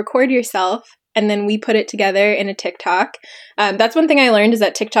and you record yourself. And then we put it together in a TikTok. That's one thing I learned is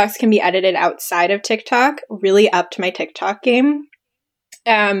that TikToks can be edited outside of TikTok. Really upped my TikTok game.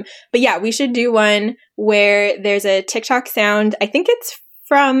 But yeah, we should do one where there's a TikTok sound. I think it's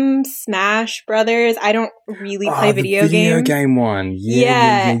from Smash Brothers. I don't really play video games. Video game one.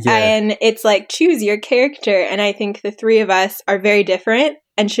 Yeah. And it's like, choose your character. And I think the three of us are very different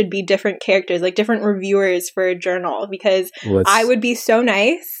and should be different characters, like different reviewers for a journal, because I would be so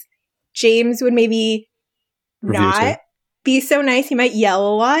nice. James would maybe not be so nice. He might yell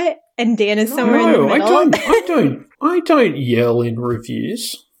a lot. And Dan is somewhere in the middle. I don't yell in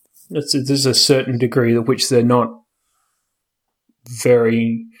reviews. There's a certain degree to which they're not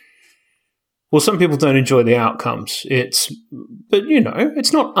very well. Some people don't enjoy the outcomes. But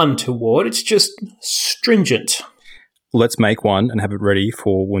it's not untoward. It's just stringent. Let's make one and have it ready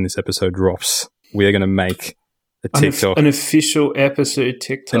for when this episode drops. We are going to make a TikTok, an official episode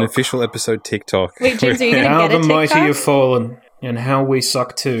TikTok. An official episode TikTok. Wait, James, are you going to get a TikTok? How the mighty have fallen. And how we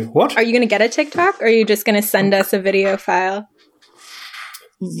suck too. What? Are you going to get a TikTok, or are you just going to send us a video file?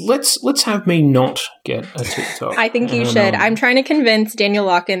 Let's have me not get a TikTok. I think you should. I'm trying to convince Daniel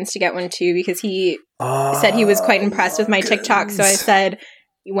Lawkins to get one too, because he said he was quite impressed with my TikTok. So I said,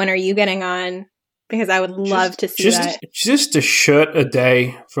 when are you getting on? Because I would love to see that. Just a shirt a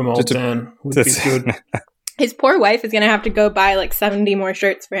day from old Dan would be good. His poor wife is going to have to go buy like 70 more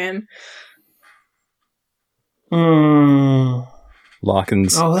shirts for him.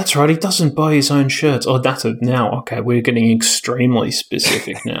 Larkins. Oh, that's right. He doesn't buy his own shirts. Oh, okay. We're getting extremely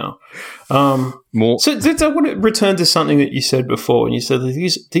specific now. More. So I want to return to something that you said before, and you said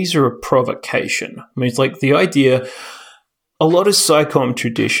that these are a provocation. I mean, it's like the idea. A lot of psychom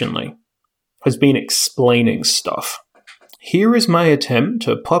traditionally has been explaining stuff. Here is my attempt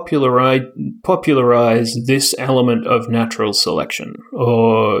to popularize this element of natural selection,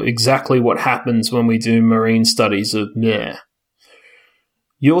 or exactly what happens when we do marine studies of meh.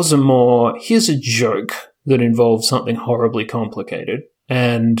 Yours are more, here's a joke that involves something horribly complicated,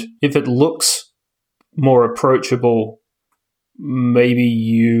 and if it looks more approachable, maybe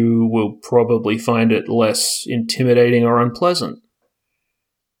you will probably find it less intimidating or unpleasant.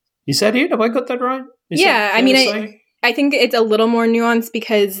 Is that it? Have I got that right? I think it's a little more nuanced,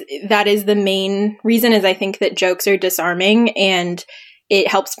 because that is the main reason, is I think that jokes are disarming, and it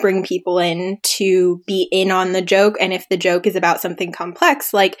helps bring people in to be in on the joke. And if the joke is about something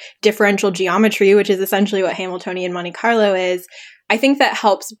complex, like differential geometry, which is essentially what Hamiltonian Monte Carlo is, I think that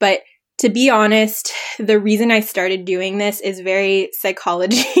helps. But to be honest, the reason I started doing this is very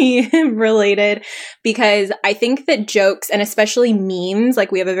psychology related, because I think that jokes, and especially memes,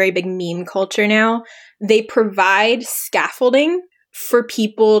 like we have a very big meme culture now, they provide scaffolding for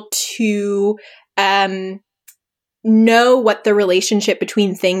people to know what the relationship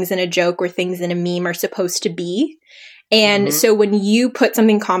between things in a joke or things in a meme are supposed to be. And so when you put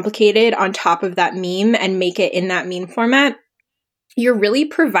something complicated on top of that meme and make it in that meme format, you're really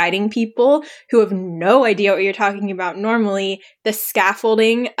providing people who have no idea what you're talking about normally the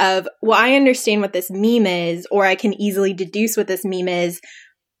scaffolding of, well, I understand what this meme is, or I can easily deduce what this meme is.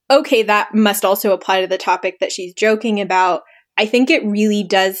 Okay, that must also apply to the topic that she's joking about. I think it really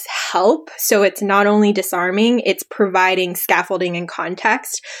does help. So it's not only disarming, it's providing scaffolding and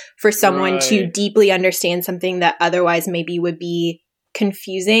context for someone to deeply understand something that otherwise maybe would be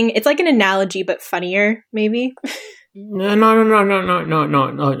confusing. It's like an analogy, but funnier, maybe. No.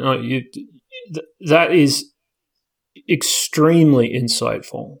 That is extremely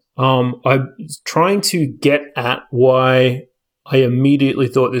insightful. I'm trying to get at why I immediately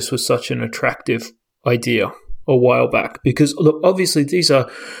thought this was such an attractive idea a while back, because look, obviously these are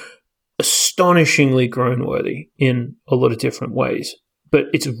astonishingly groan-worthy in a lot of different ways. But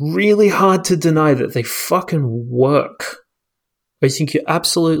it's really hard to deny that they fucking work. I think you're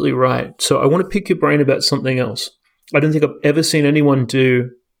absolutely right. So I want to pick your brain about something else. I don't think I've ever seen anyone do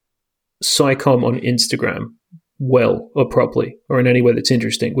SciComm on Instagram well or properly or in any way that's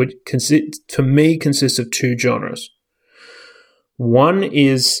interesting, which to me consists of two genres. One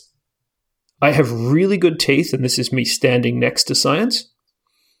is I have really good teeth, and this is me standing next to science.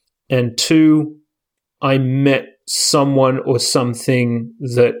 And two, I met someone or something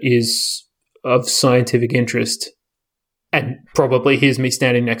that is of scientific interest, and probably here's me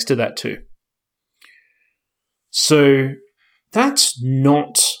standing next to that too. So that's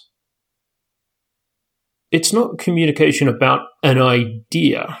not, it's not communication about an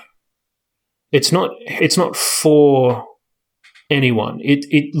idea. It's not for anyone.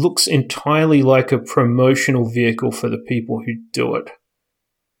 It looks entirely like a promotional vehicle for the people who do it.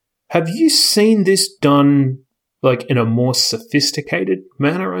 Have you seen this done like in a more sophisticated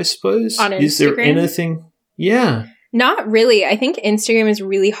manner, I suppose? On Instagram? Is there anything? Yeah. Not really. I think Instagram is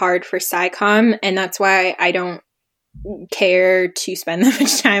really hard for SciComm, and that's why I don't care to spend that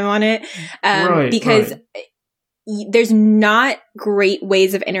much time on it. Because there's not great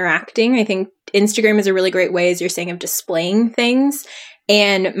ways of interacting. I think Instagram is a really great way, as you're saying, of displaying things.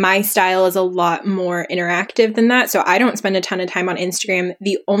 And my style is a lot more interactive than that. So I don't spend a ton of time on Instagram.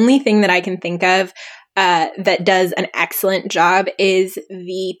 The only thing that I can think of that does an excellent job is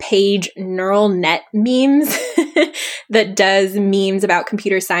the page Neural Net Memes that does memes about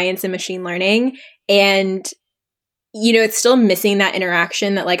computer science and machine learning. And, you know, it's still missing that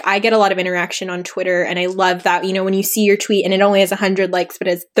interaction that, like, I get a lot of interaction on Twitter, and I love that, you know, when you see your tweet and it only has 100 likes but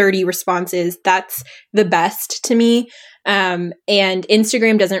has 30 responses, that's the best to me. And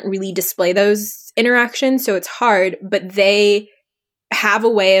Instagram doesn't really display those interactions, so it's hard, but they have a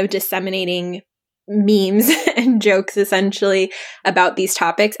way of disseminating memes and jokes essentially about these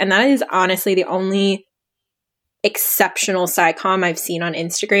topics. And that is honestly the only exceptional SciComm I've seen on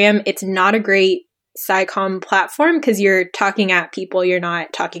Instagram. It's not a great SciComm platform because you're talking at people, you're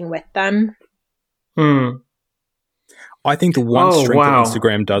not talking with them. I think the one strength that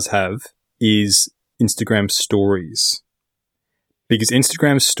Instagram does have is Instagram stories. Because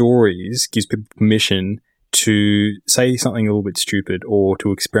Instagram stories gives people permission to say something a little bit stupid or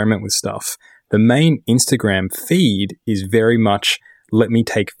to experiment with stuff. The main Instagram feed is very much, let me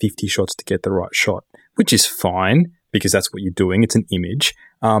take 50 shots to get the right shot, which is fine because that's what you're doing. It's an image.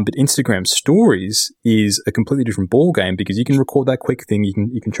 But Instagram stories is a completely different ballgame because you can record that quick thing,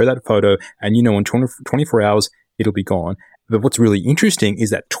 you can show that photo, and you know in 24 hours it'll be gone. But what's really interesting is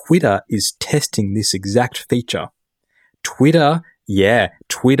that Twitter is testing this exact feature. Twitter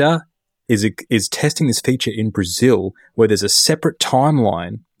is testing this feature in Brazil where there's a separate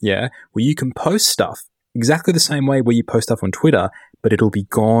timeline, where you can post stuff exactly the same way where you post stuff on Twitter, but it'll be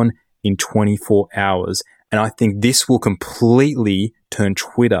gone in 24 hours. And I think this will completely turn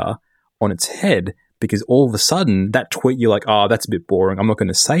Twitter on its head because all of a sudden that tweet, you're like, oh, that's a bit boring, I'm not going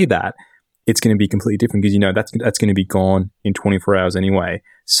to say that. It's going to be completely different because you know that's going to be gone in 24 hours anyway.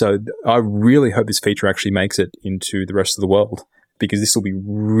 So I really hope this feature actually makes it into the rest of the world because this will be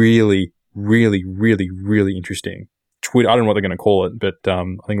really, really, really, really interesting. Twitter, I don't know what they're going to call it, but I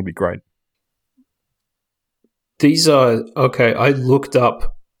think it'll be great. These are, okay, I looked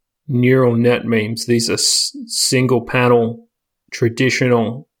up neural net memes. These are single panel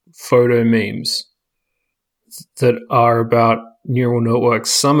traditional photo memes that are about neural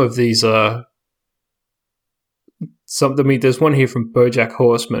networks. Some of these are there's one here from BoJack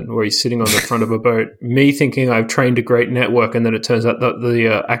Horseman where he's sitting on the front of a boat. Me thinking I've trained a great network, and then it turns out that they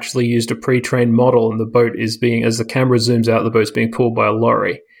actually used a pre-trained model, and the boat is being, as the camera zooms out, the boat's being pulled by a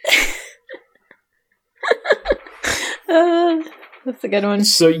lorry. That's a good one.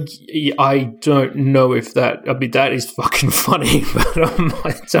 So I don't know if that is fucking funny, but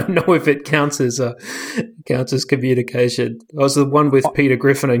I don't know if it counts as communication. I was the one with Peter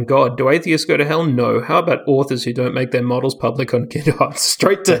Griffin and God. Do atheists go to hell? No. How about authors who don't make their models public on GitHub?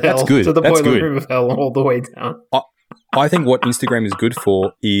 Straight to hell. That's good. To the That's boiler good. room of hell all the way down. I think what Instagram is good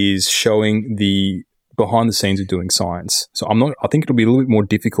for is showing the behind the scenes of doing science. So I think it'll be a little bit more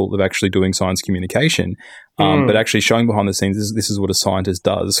difficult of actually doing science communication, but actually showing behind the scenes, this is what a scientist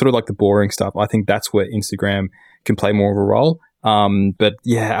does. It's sort of like the boring stuff. I think that's where Instagram can play more of a role. But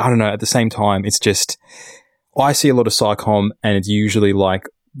yeah, I don't know. At the same time, it's just, I see a lot of SciComm and it's usually like,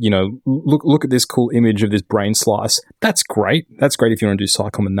 you know, look at this cool image of this brain slice. That's great. That's great if you want to do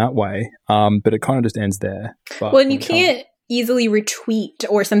SciComm in that way. But it kind of just ends there. But well, and you can't easily retweet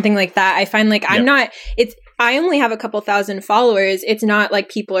or something like that. I find like I'm I only have a couple thousand followers. It's not like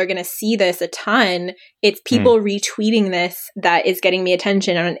people are going to see this a ton. It's people retweeting this that is getting me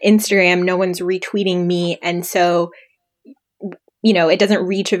attention. On Instagram, no one's retweeting me. And so, it doesn't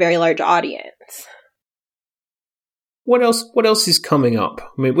reach a very large audience. What else is coming up?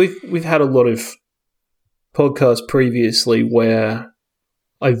 I mean, we've had a lot of podcasts previously where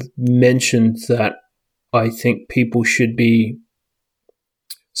I've mentioned that I think people should be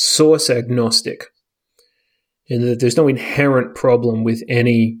source agnostic. And that there's no inherent problem with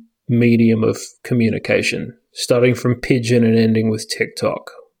any medium of communication, starting from Pigeon and ending with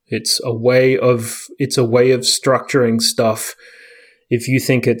TikTok. It's a way of structuring stuff. If you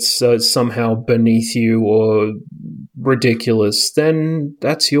think it's somehow beneath you or ridiculous, then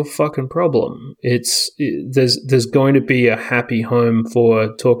that's your fucking problem. There's going to be a happy home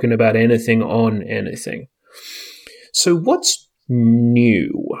for talking about anything on anything. So what's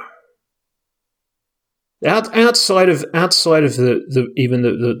new? Outside of the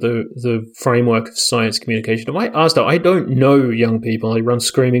framework of science communication, I don't know young people. I run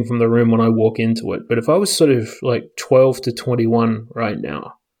screaming from the room when I walk into it. But if I was sort of like 12 to 21 right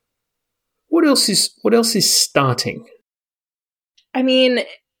now, what else is starting? I mean,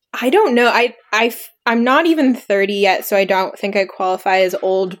 I don't know. I'm not even 30 yet, so I don't think I qualify as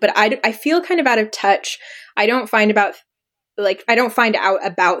old. But I feel kind of out of touch. I don't find out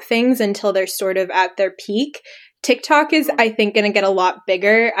about things until they're sort of at their peak. TikTok is, I think, going to get a lot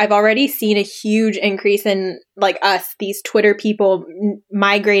bigger. I've already seen a huge increase in, like us, these Twitter people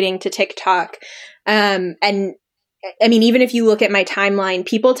migrating to TikTok. And I mean, even if you look at my timeline,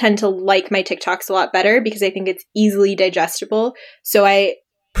 people tend to like my TikToks a lot better because I think it's easily digestible. So I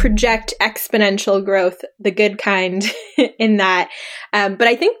project exponential growth, the good kind, in that. But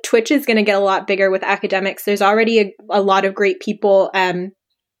I think Twitch is going to get a lot bigger with academics. There's already a lot of great people.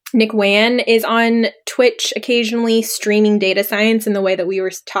 Nick Wan is on Twitch occasionally streaming data science in the way that we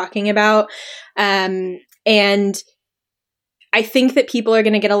were talking about. And I think that people are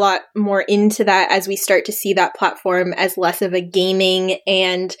going to get a lot more into that as we start to see that platform as less of a gaming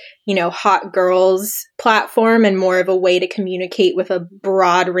and, hot girls platform and more of a way to communicate with a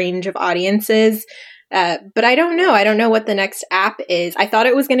broad range of audiences. But I don't know. I don't know what the next app is. I thought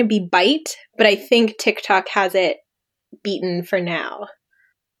it was going to be Byte, but I think TikTok has it beaten for now.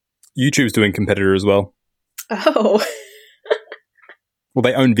 YouTube's doing competitor as well. Oh. Well,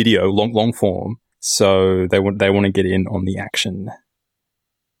 they own video, long form. So they want to get in on the action.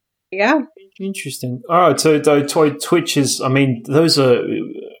 Yeah. Interesting. All right. So Twitch is, I mean, those are,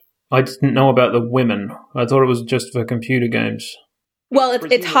 I didn't know about the women. I thought it was just for computer games. Well,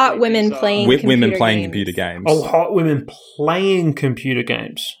 it's hot women playing computer games. Oh, hot women playing computer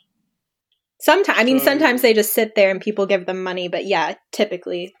games. Sometimes they just sit there and people give them money, but yeah,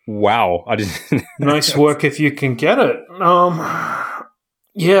 typically. Wow. I didn't. Nice work if you can get it.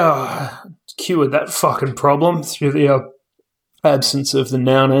 Yeah, cured that fucking problem through the absence of the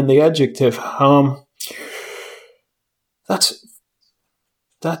noun and the adjective.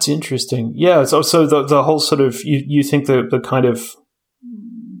 That's interesting. Yeah, so the whole sort of you think the kind of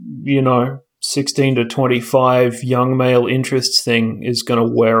 16 to 25 young male interests thing is going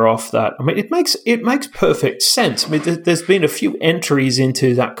to wear off that. I mean, it makes perfect sense. I mean, there's been a few entries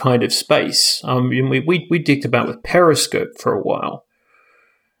into that kind of space. We digged about with Periscope for a while.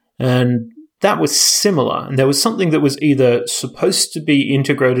 And that was similar. And there was something that was either supposed to be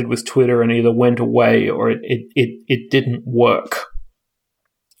integrated with Twitter and either went away or it didn't work.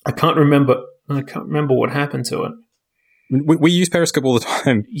 I can't remember what happened to it. We use Periscope all the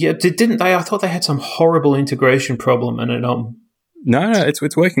time. Yeah, didn't they? I thought they had some horrible integration problem and it No,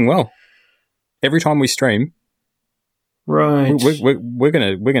 it's working well. Every time we stream. Right. We're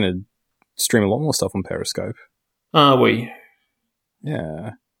gonna stream a lot more stuff on Periscope. Are we?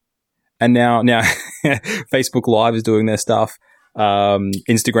 Yeah. And now Facebook Live is doing their stuff,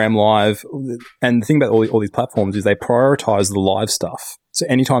 Instagram Live. And the thing about all these platforms is they prioritize the live stuff. So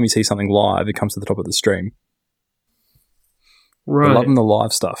anytime you see something live, it comes to the top of the stream. Right. They're loving the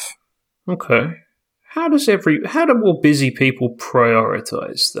live stuff. Okay. How do more busy people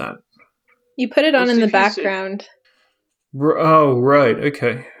prioritize that? You put it on in the background. Oh, right.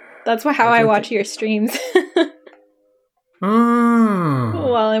 Okay. That's how I watch your streams.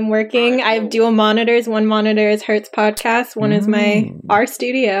 While I'm working, I have dual monitors. One monitor is Hertz Podcast. One is my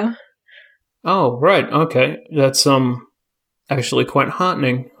RStudio. Oh, right. Okay. That's actually quite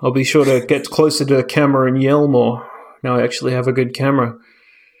heartening. I'll be sure to get closer to the camera and yell more. Now I actually have a good camera.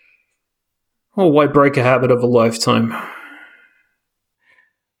 Oh, why break a habit of a lifetime?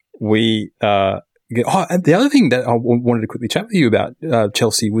 The other thing that I wanted to quickly chat with you about,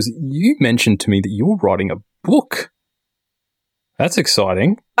 Chelsea, was you mentioned to me that you were writing a book. That's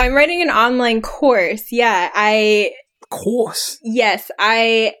exciting. I'm writing an online course. Yeah, Course? Yes,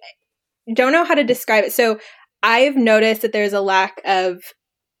 I don't know how to describe it. So I've noticed that there's a lack of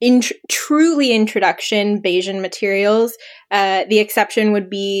truly introduction Bayesian materials. The exception would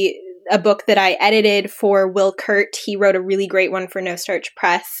be a book that I edited for Will Kurt. He wrote a really great one for No Starch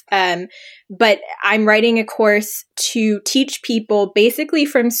Press. But I'm writing a course to teach people basically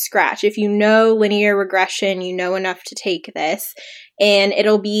from scratch. If you know linear regression, you know enough to take this. And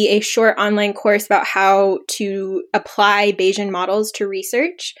it'll be a short online course about how to apply Bayesian models to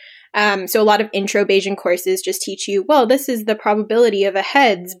research. So a lot of intro Bayesian courses just teach you, well, this is the probability of a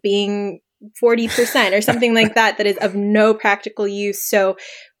heads being 40% or something like that is of no practical use. So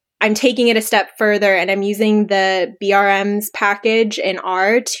I'm taking it a step further and I'm using the BRM's package in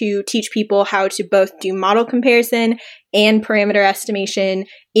R to teach people how to both do model comparison and parameter estimation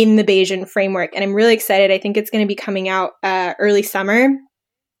in the Bayesian framework. And I'm really excited. I think it's going to be coming out early summer.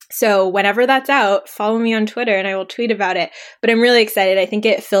 So whenever that's out, follow me on Twitter and I will tweet about it. But I'm really excited. I think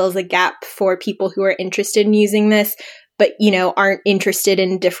it fills a gap for people who are interested in using this, but, aren't interested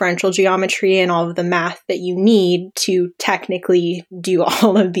in differential geometry and all of the math that you need to technically do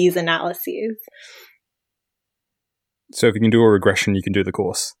all of these analyses. So if you can do a regression, you can do the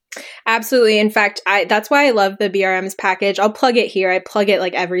course. Absolutely. In fact, that's why I love the BRM's package. I'll plug it here. I plug it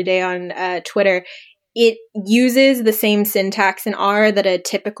like every day on Twitter. It uses the same syntax in R that a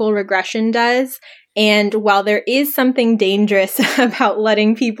typical regression does. And while there is something dangerous about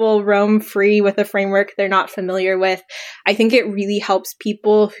letting people roam free with a framework they're not familiar with, I think it really helps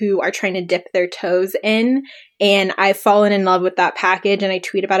people who are trying to dip their toes in. And I've fallen in love with that package and I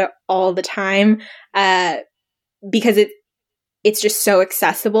tweet about it all the time because it's just so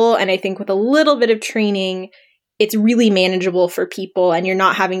accessible. And I think with a little bit of training, it's really manageable for people and you're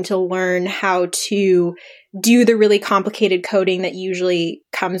not having to learn how to do the really complicated coding that usually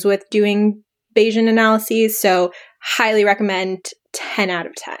comes with doing Bayesian analyses. So highly recommend, 10 out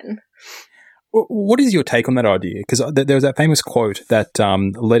of 10. What is your take on that idea? Because there was that famous quote that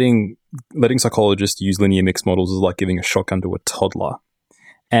letting psychologists use linear mixed models is like giving a shotgun to a toddler.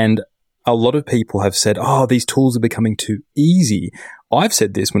 And a lot of people have said, these tools are becoming too easy. I've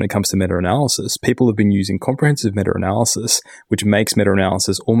said this when it comes to meta-analysis. People have been using comprehensive meta-analysis, which makes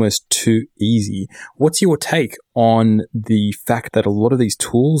meta-analysis almost too easy. What's your take on the fact that a lot of these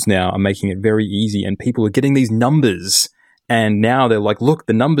tools now are making it very easy and people are getting these numbers and now they're like, look,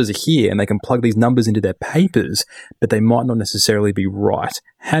 the numbers are here and they can plug these numbers into their papers, but they might not necessarily be right.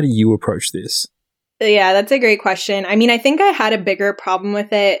 How do you approach this? Yeah, that's a great question. I mean, I think I had a bigger problem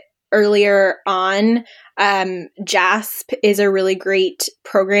with it earlier on. JASP is a really great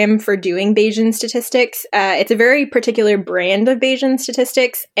program for doing Bayesian statistics. It's a very particular brand of Bayesian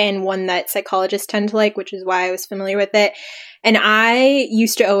statistics and one that psychologists tend to like, which is why I was familiar with it. And I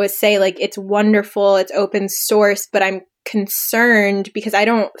used to always say, like, it's wonderful, it's open source, but I'm concerned because I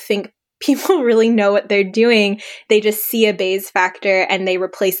don't think people really know what they're doing. They just see a Bayes factor and they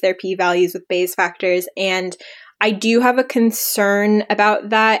replace their p-values with Bayes factors. And I do have a concern about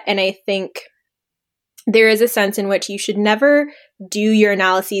that. And I think there is a sense in which you should never do your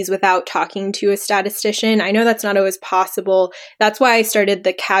analyses without talking to a statistician. I know that's not always possible. That's why I started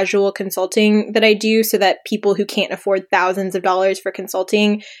the casual consulting that I do so that people who can't afford thousands of dollars for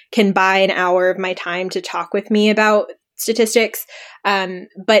consulting can buy an hour of my time to talk with me about statistics.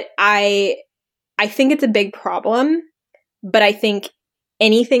 But I think it's a big problem, but I think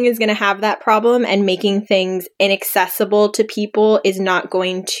anything is going to have that problem, and making things inaccessible to people is not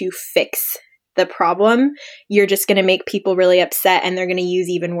going to fix the problem. You're just going to make people really upset and they're going to use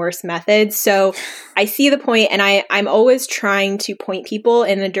even worse methods. So I see the point, and I'm always trying to point people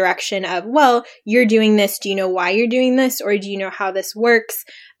in the direction of, well, you're doing this. Do you know why you're doing this? Or do you know how this works?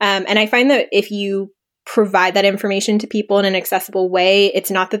 And I find that if you provide that information to people in an accessible way, it's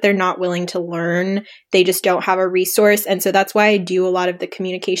not that they're not willing to learn, they just don't have a resource. And so that's why I do a lot of the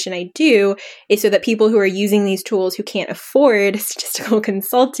communication I do, is so that people who are using these tools who can't afford statistical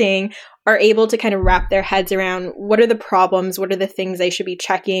consulting are able to kind of wrap their heads around what are the problems, what are the things they should be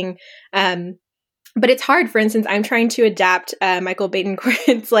checking. But it's hard. For instance, I'm trying to adapt Michael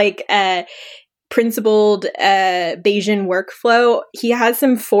Badencourt's principled Bayesian workflow. He has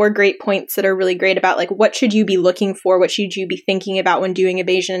some 4 great points that are really great about like what should you be looking for, what should you be thinking about when doing a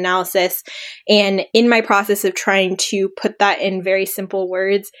Bayesian analysis. And in my process of trying to put that in very simple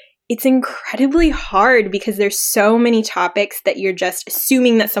words, it's incredibly hard because there's so many topics that you're just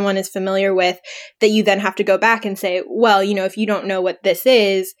assuming that someone is familiar with that you then have to go back and say, well, if you don't know what this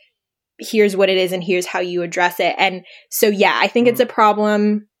is, here's what it is and here's how you address it. And so, yeah, I think it's a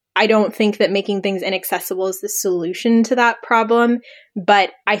problem. I don't think that making things inaccessible is the solution to that problem.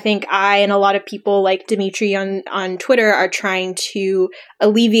 But I think I and a lot of people like Dimitri on Twitter are trying to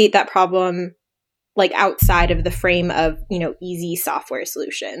alleviate that problem, like outside of the frame of, easy software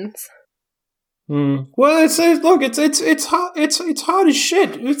solutions. Well, it's hard. It's hard as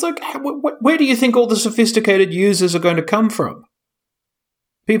shit. It's like, where do you think all the sophisticated users are going to come from?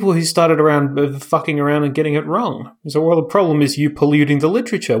 People who started around fucking around and getting it wrong. So, well, the problem is you polluting the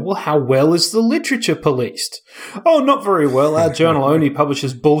literature. Well, how well is the literature policed? Oh, not very well. Our journal only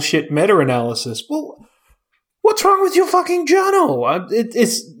publishes bullshit meta-analysis. Well, what's wrong with your fucking journal? I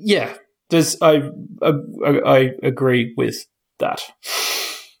agree with that.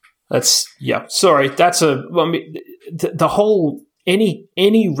 Sorry. The whole,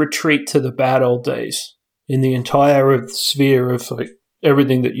 any retreat to the bad old days in the entire sphere of like,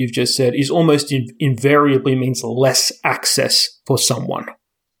 everything that you've just said is almost invariably means less access for someone.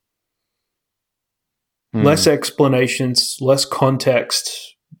 Less explanations, less context,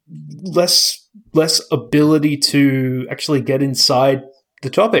 less ability to actually get inside the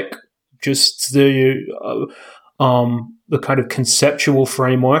topic. Just the kind of conceptual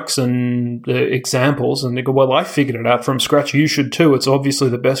frameworks and the examples, and they go, well, I figured it out from scratch. You should too. It's obviously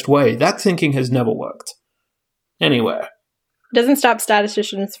the best way. That thinking has never worked anywhere. Doesn't stop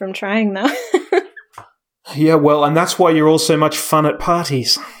statisticians from trying, though. Yeah, well, and that's why you're all so much fun at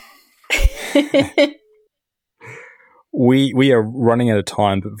parties. We are running out of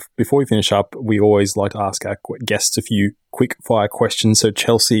time, but before we finish up, we always like to ask our guests a few quick-fire questions. So,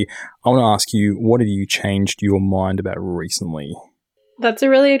 Chelsea, I want to ask you, what have you changed your mind about recently? That's a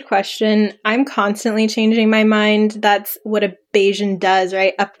really good question. I'm constantly changing my mind. That's what a Bayesian does,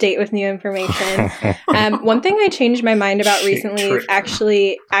 right? Update with new information. One thing I changed my mind about recently is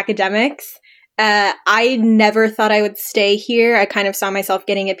actually academics. I never thought I would stay here. I kind of saw myself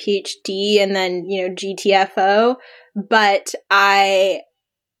getting a PhD and then, GTFO. But I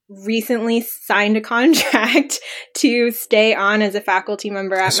recently signed a contract to stay on as a faculty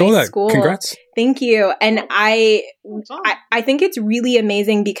member at my school. Congrats. Thank you. And I think it's really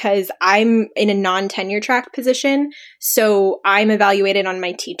amazing because I'm in a non-tenure track position. So I'm evaluated on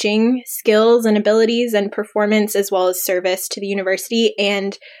my teaching skills and abilities and performance as well as service to the university.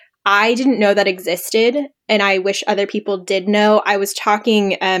 And I didn't know that existed. And I wish other people did know. I was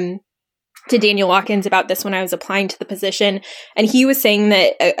talking to Daniel Watkins about this when I was applying to the position. And he was saying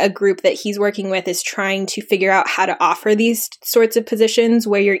that a group that he's working with is trying to figure out how to offer these sorts of positions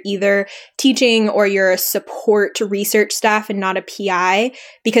where you're either teaching or you're a support research staff and not a PI,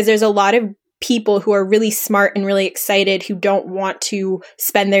 because there's a lot of people who are really smart and really excited who don't want to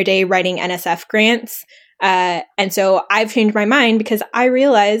spend their day writing NSF grants. And so I've changed my mind because I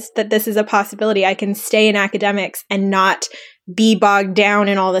realized that this is a possibility. I can stay in academics and not be bogged down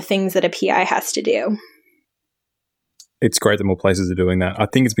in all the things that a PI has to do. It's great that more places are doing that. I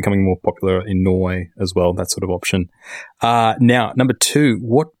think it's becoming more popular in Norway as well, that sort of option. Now, number 2,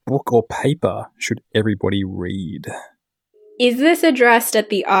 what book or paper should everybody read? Is this addressed at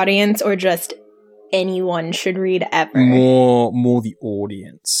the audience or just anyone should read ever? More the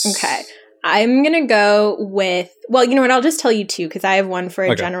audience. Okay. I'm going to go with, well, you know what? I'll just tell you 2 because I have one for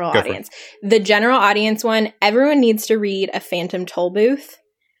a general audience. The general audience one, everyone needs to read A Phantom Tollbooth.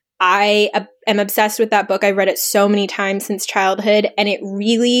 I am obsessed with that book. I've read it so many times since childhood, and it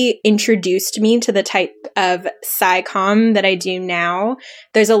really introduced me to the type of sci-com that I do now.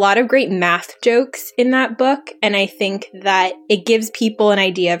 There's a lot of great math jokes in that book, and I think that it gives people an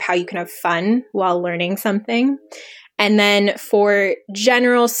idea of how you can have fun while learning something. And then for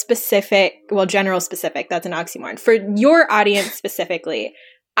general specific, that's an oxymoron. For your audience specifically,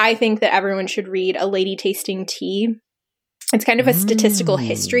 I think that everyone should read A Lady Tasting Tea. It's kind of a statistical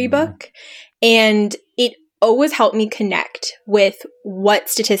history book, and it always helped me connect with what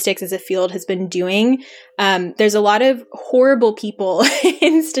statistics as a field has been doing. There's a lot of horrible people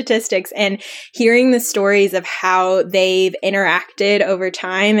in statistics, and hearing the stories of how they've interacted over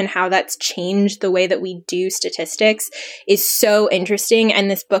time and how that's changed the way that we do statistics is so interesting.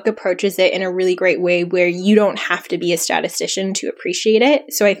 And this book approaches it in a really great way where you don't have to be a statistician to appreciate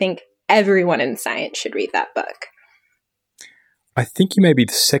it. So I think everyone in science should read that book. I think you may be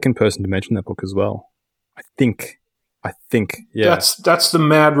the second person to mention that book as well. I think, yeah. That's the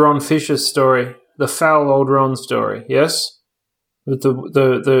mad Ron Fisher story, the foul old Ron story. Yes, with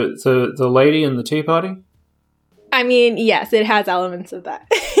the lady and the tea party. I mean, yes, it has elements of that.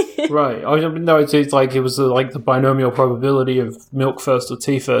 Right. No, it's like it was like the binomial probability of milk first or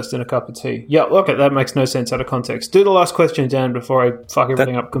tea first in a cup of tea. Yeah, okay, that makes no sense out of context. Do the last question, Dan, before I fuck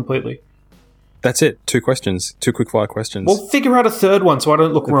everything up completely. That's it. 2 questions. 2 quick-fire questions. Well, figure out a third one so I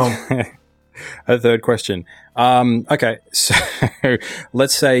don't look wrong. A third question. Okay, so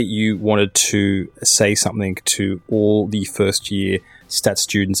let's say you wanted to say something to all the first-year stats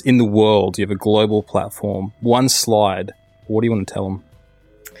students in the world. You have a global platform. 1 slide. What do you want to tell them?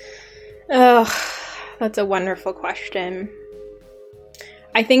 Oh, that's a wonderful question.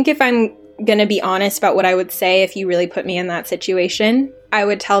 I think if I'm going to be honest about what I would say if you really put me in that situation, I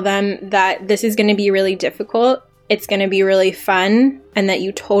would tell them that this is going to be really difficult. It's going to be really fun, and that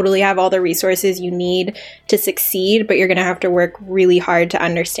you totally have all the resources you need to succeed, but you're going to have to work really hard to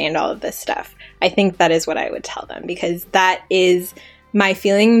understand all of this stuff. I think that is what I would tell them, because that is my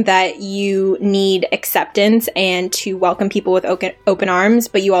feeling, that you need acceptance and to welcome people with open arms,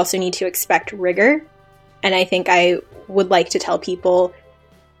 but you also need to expect rigor. And I think I would like to tell people,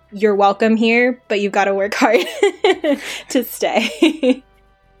 you're welcome here, but you've got to work hard to stay.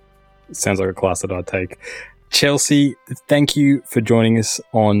 Sounds like a class that I'd take. Chelsea, thank you for joining us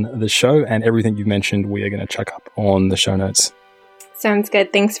on the show, and everything you've mentioned we are going to chuck up on the show notes. Sounds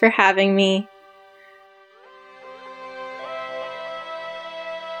good. Thanks for having me.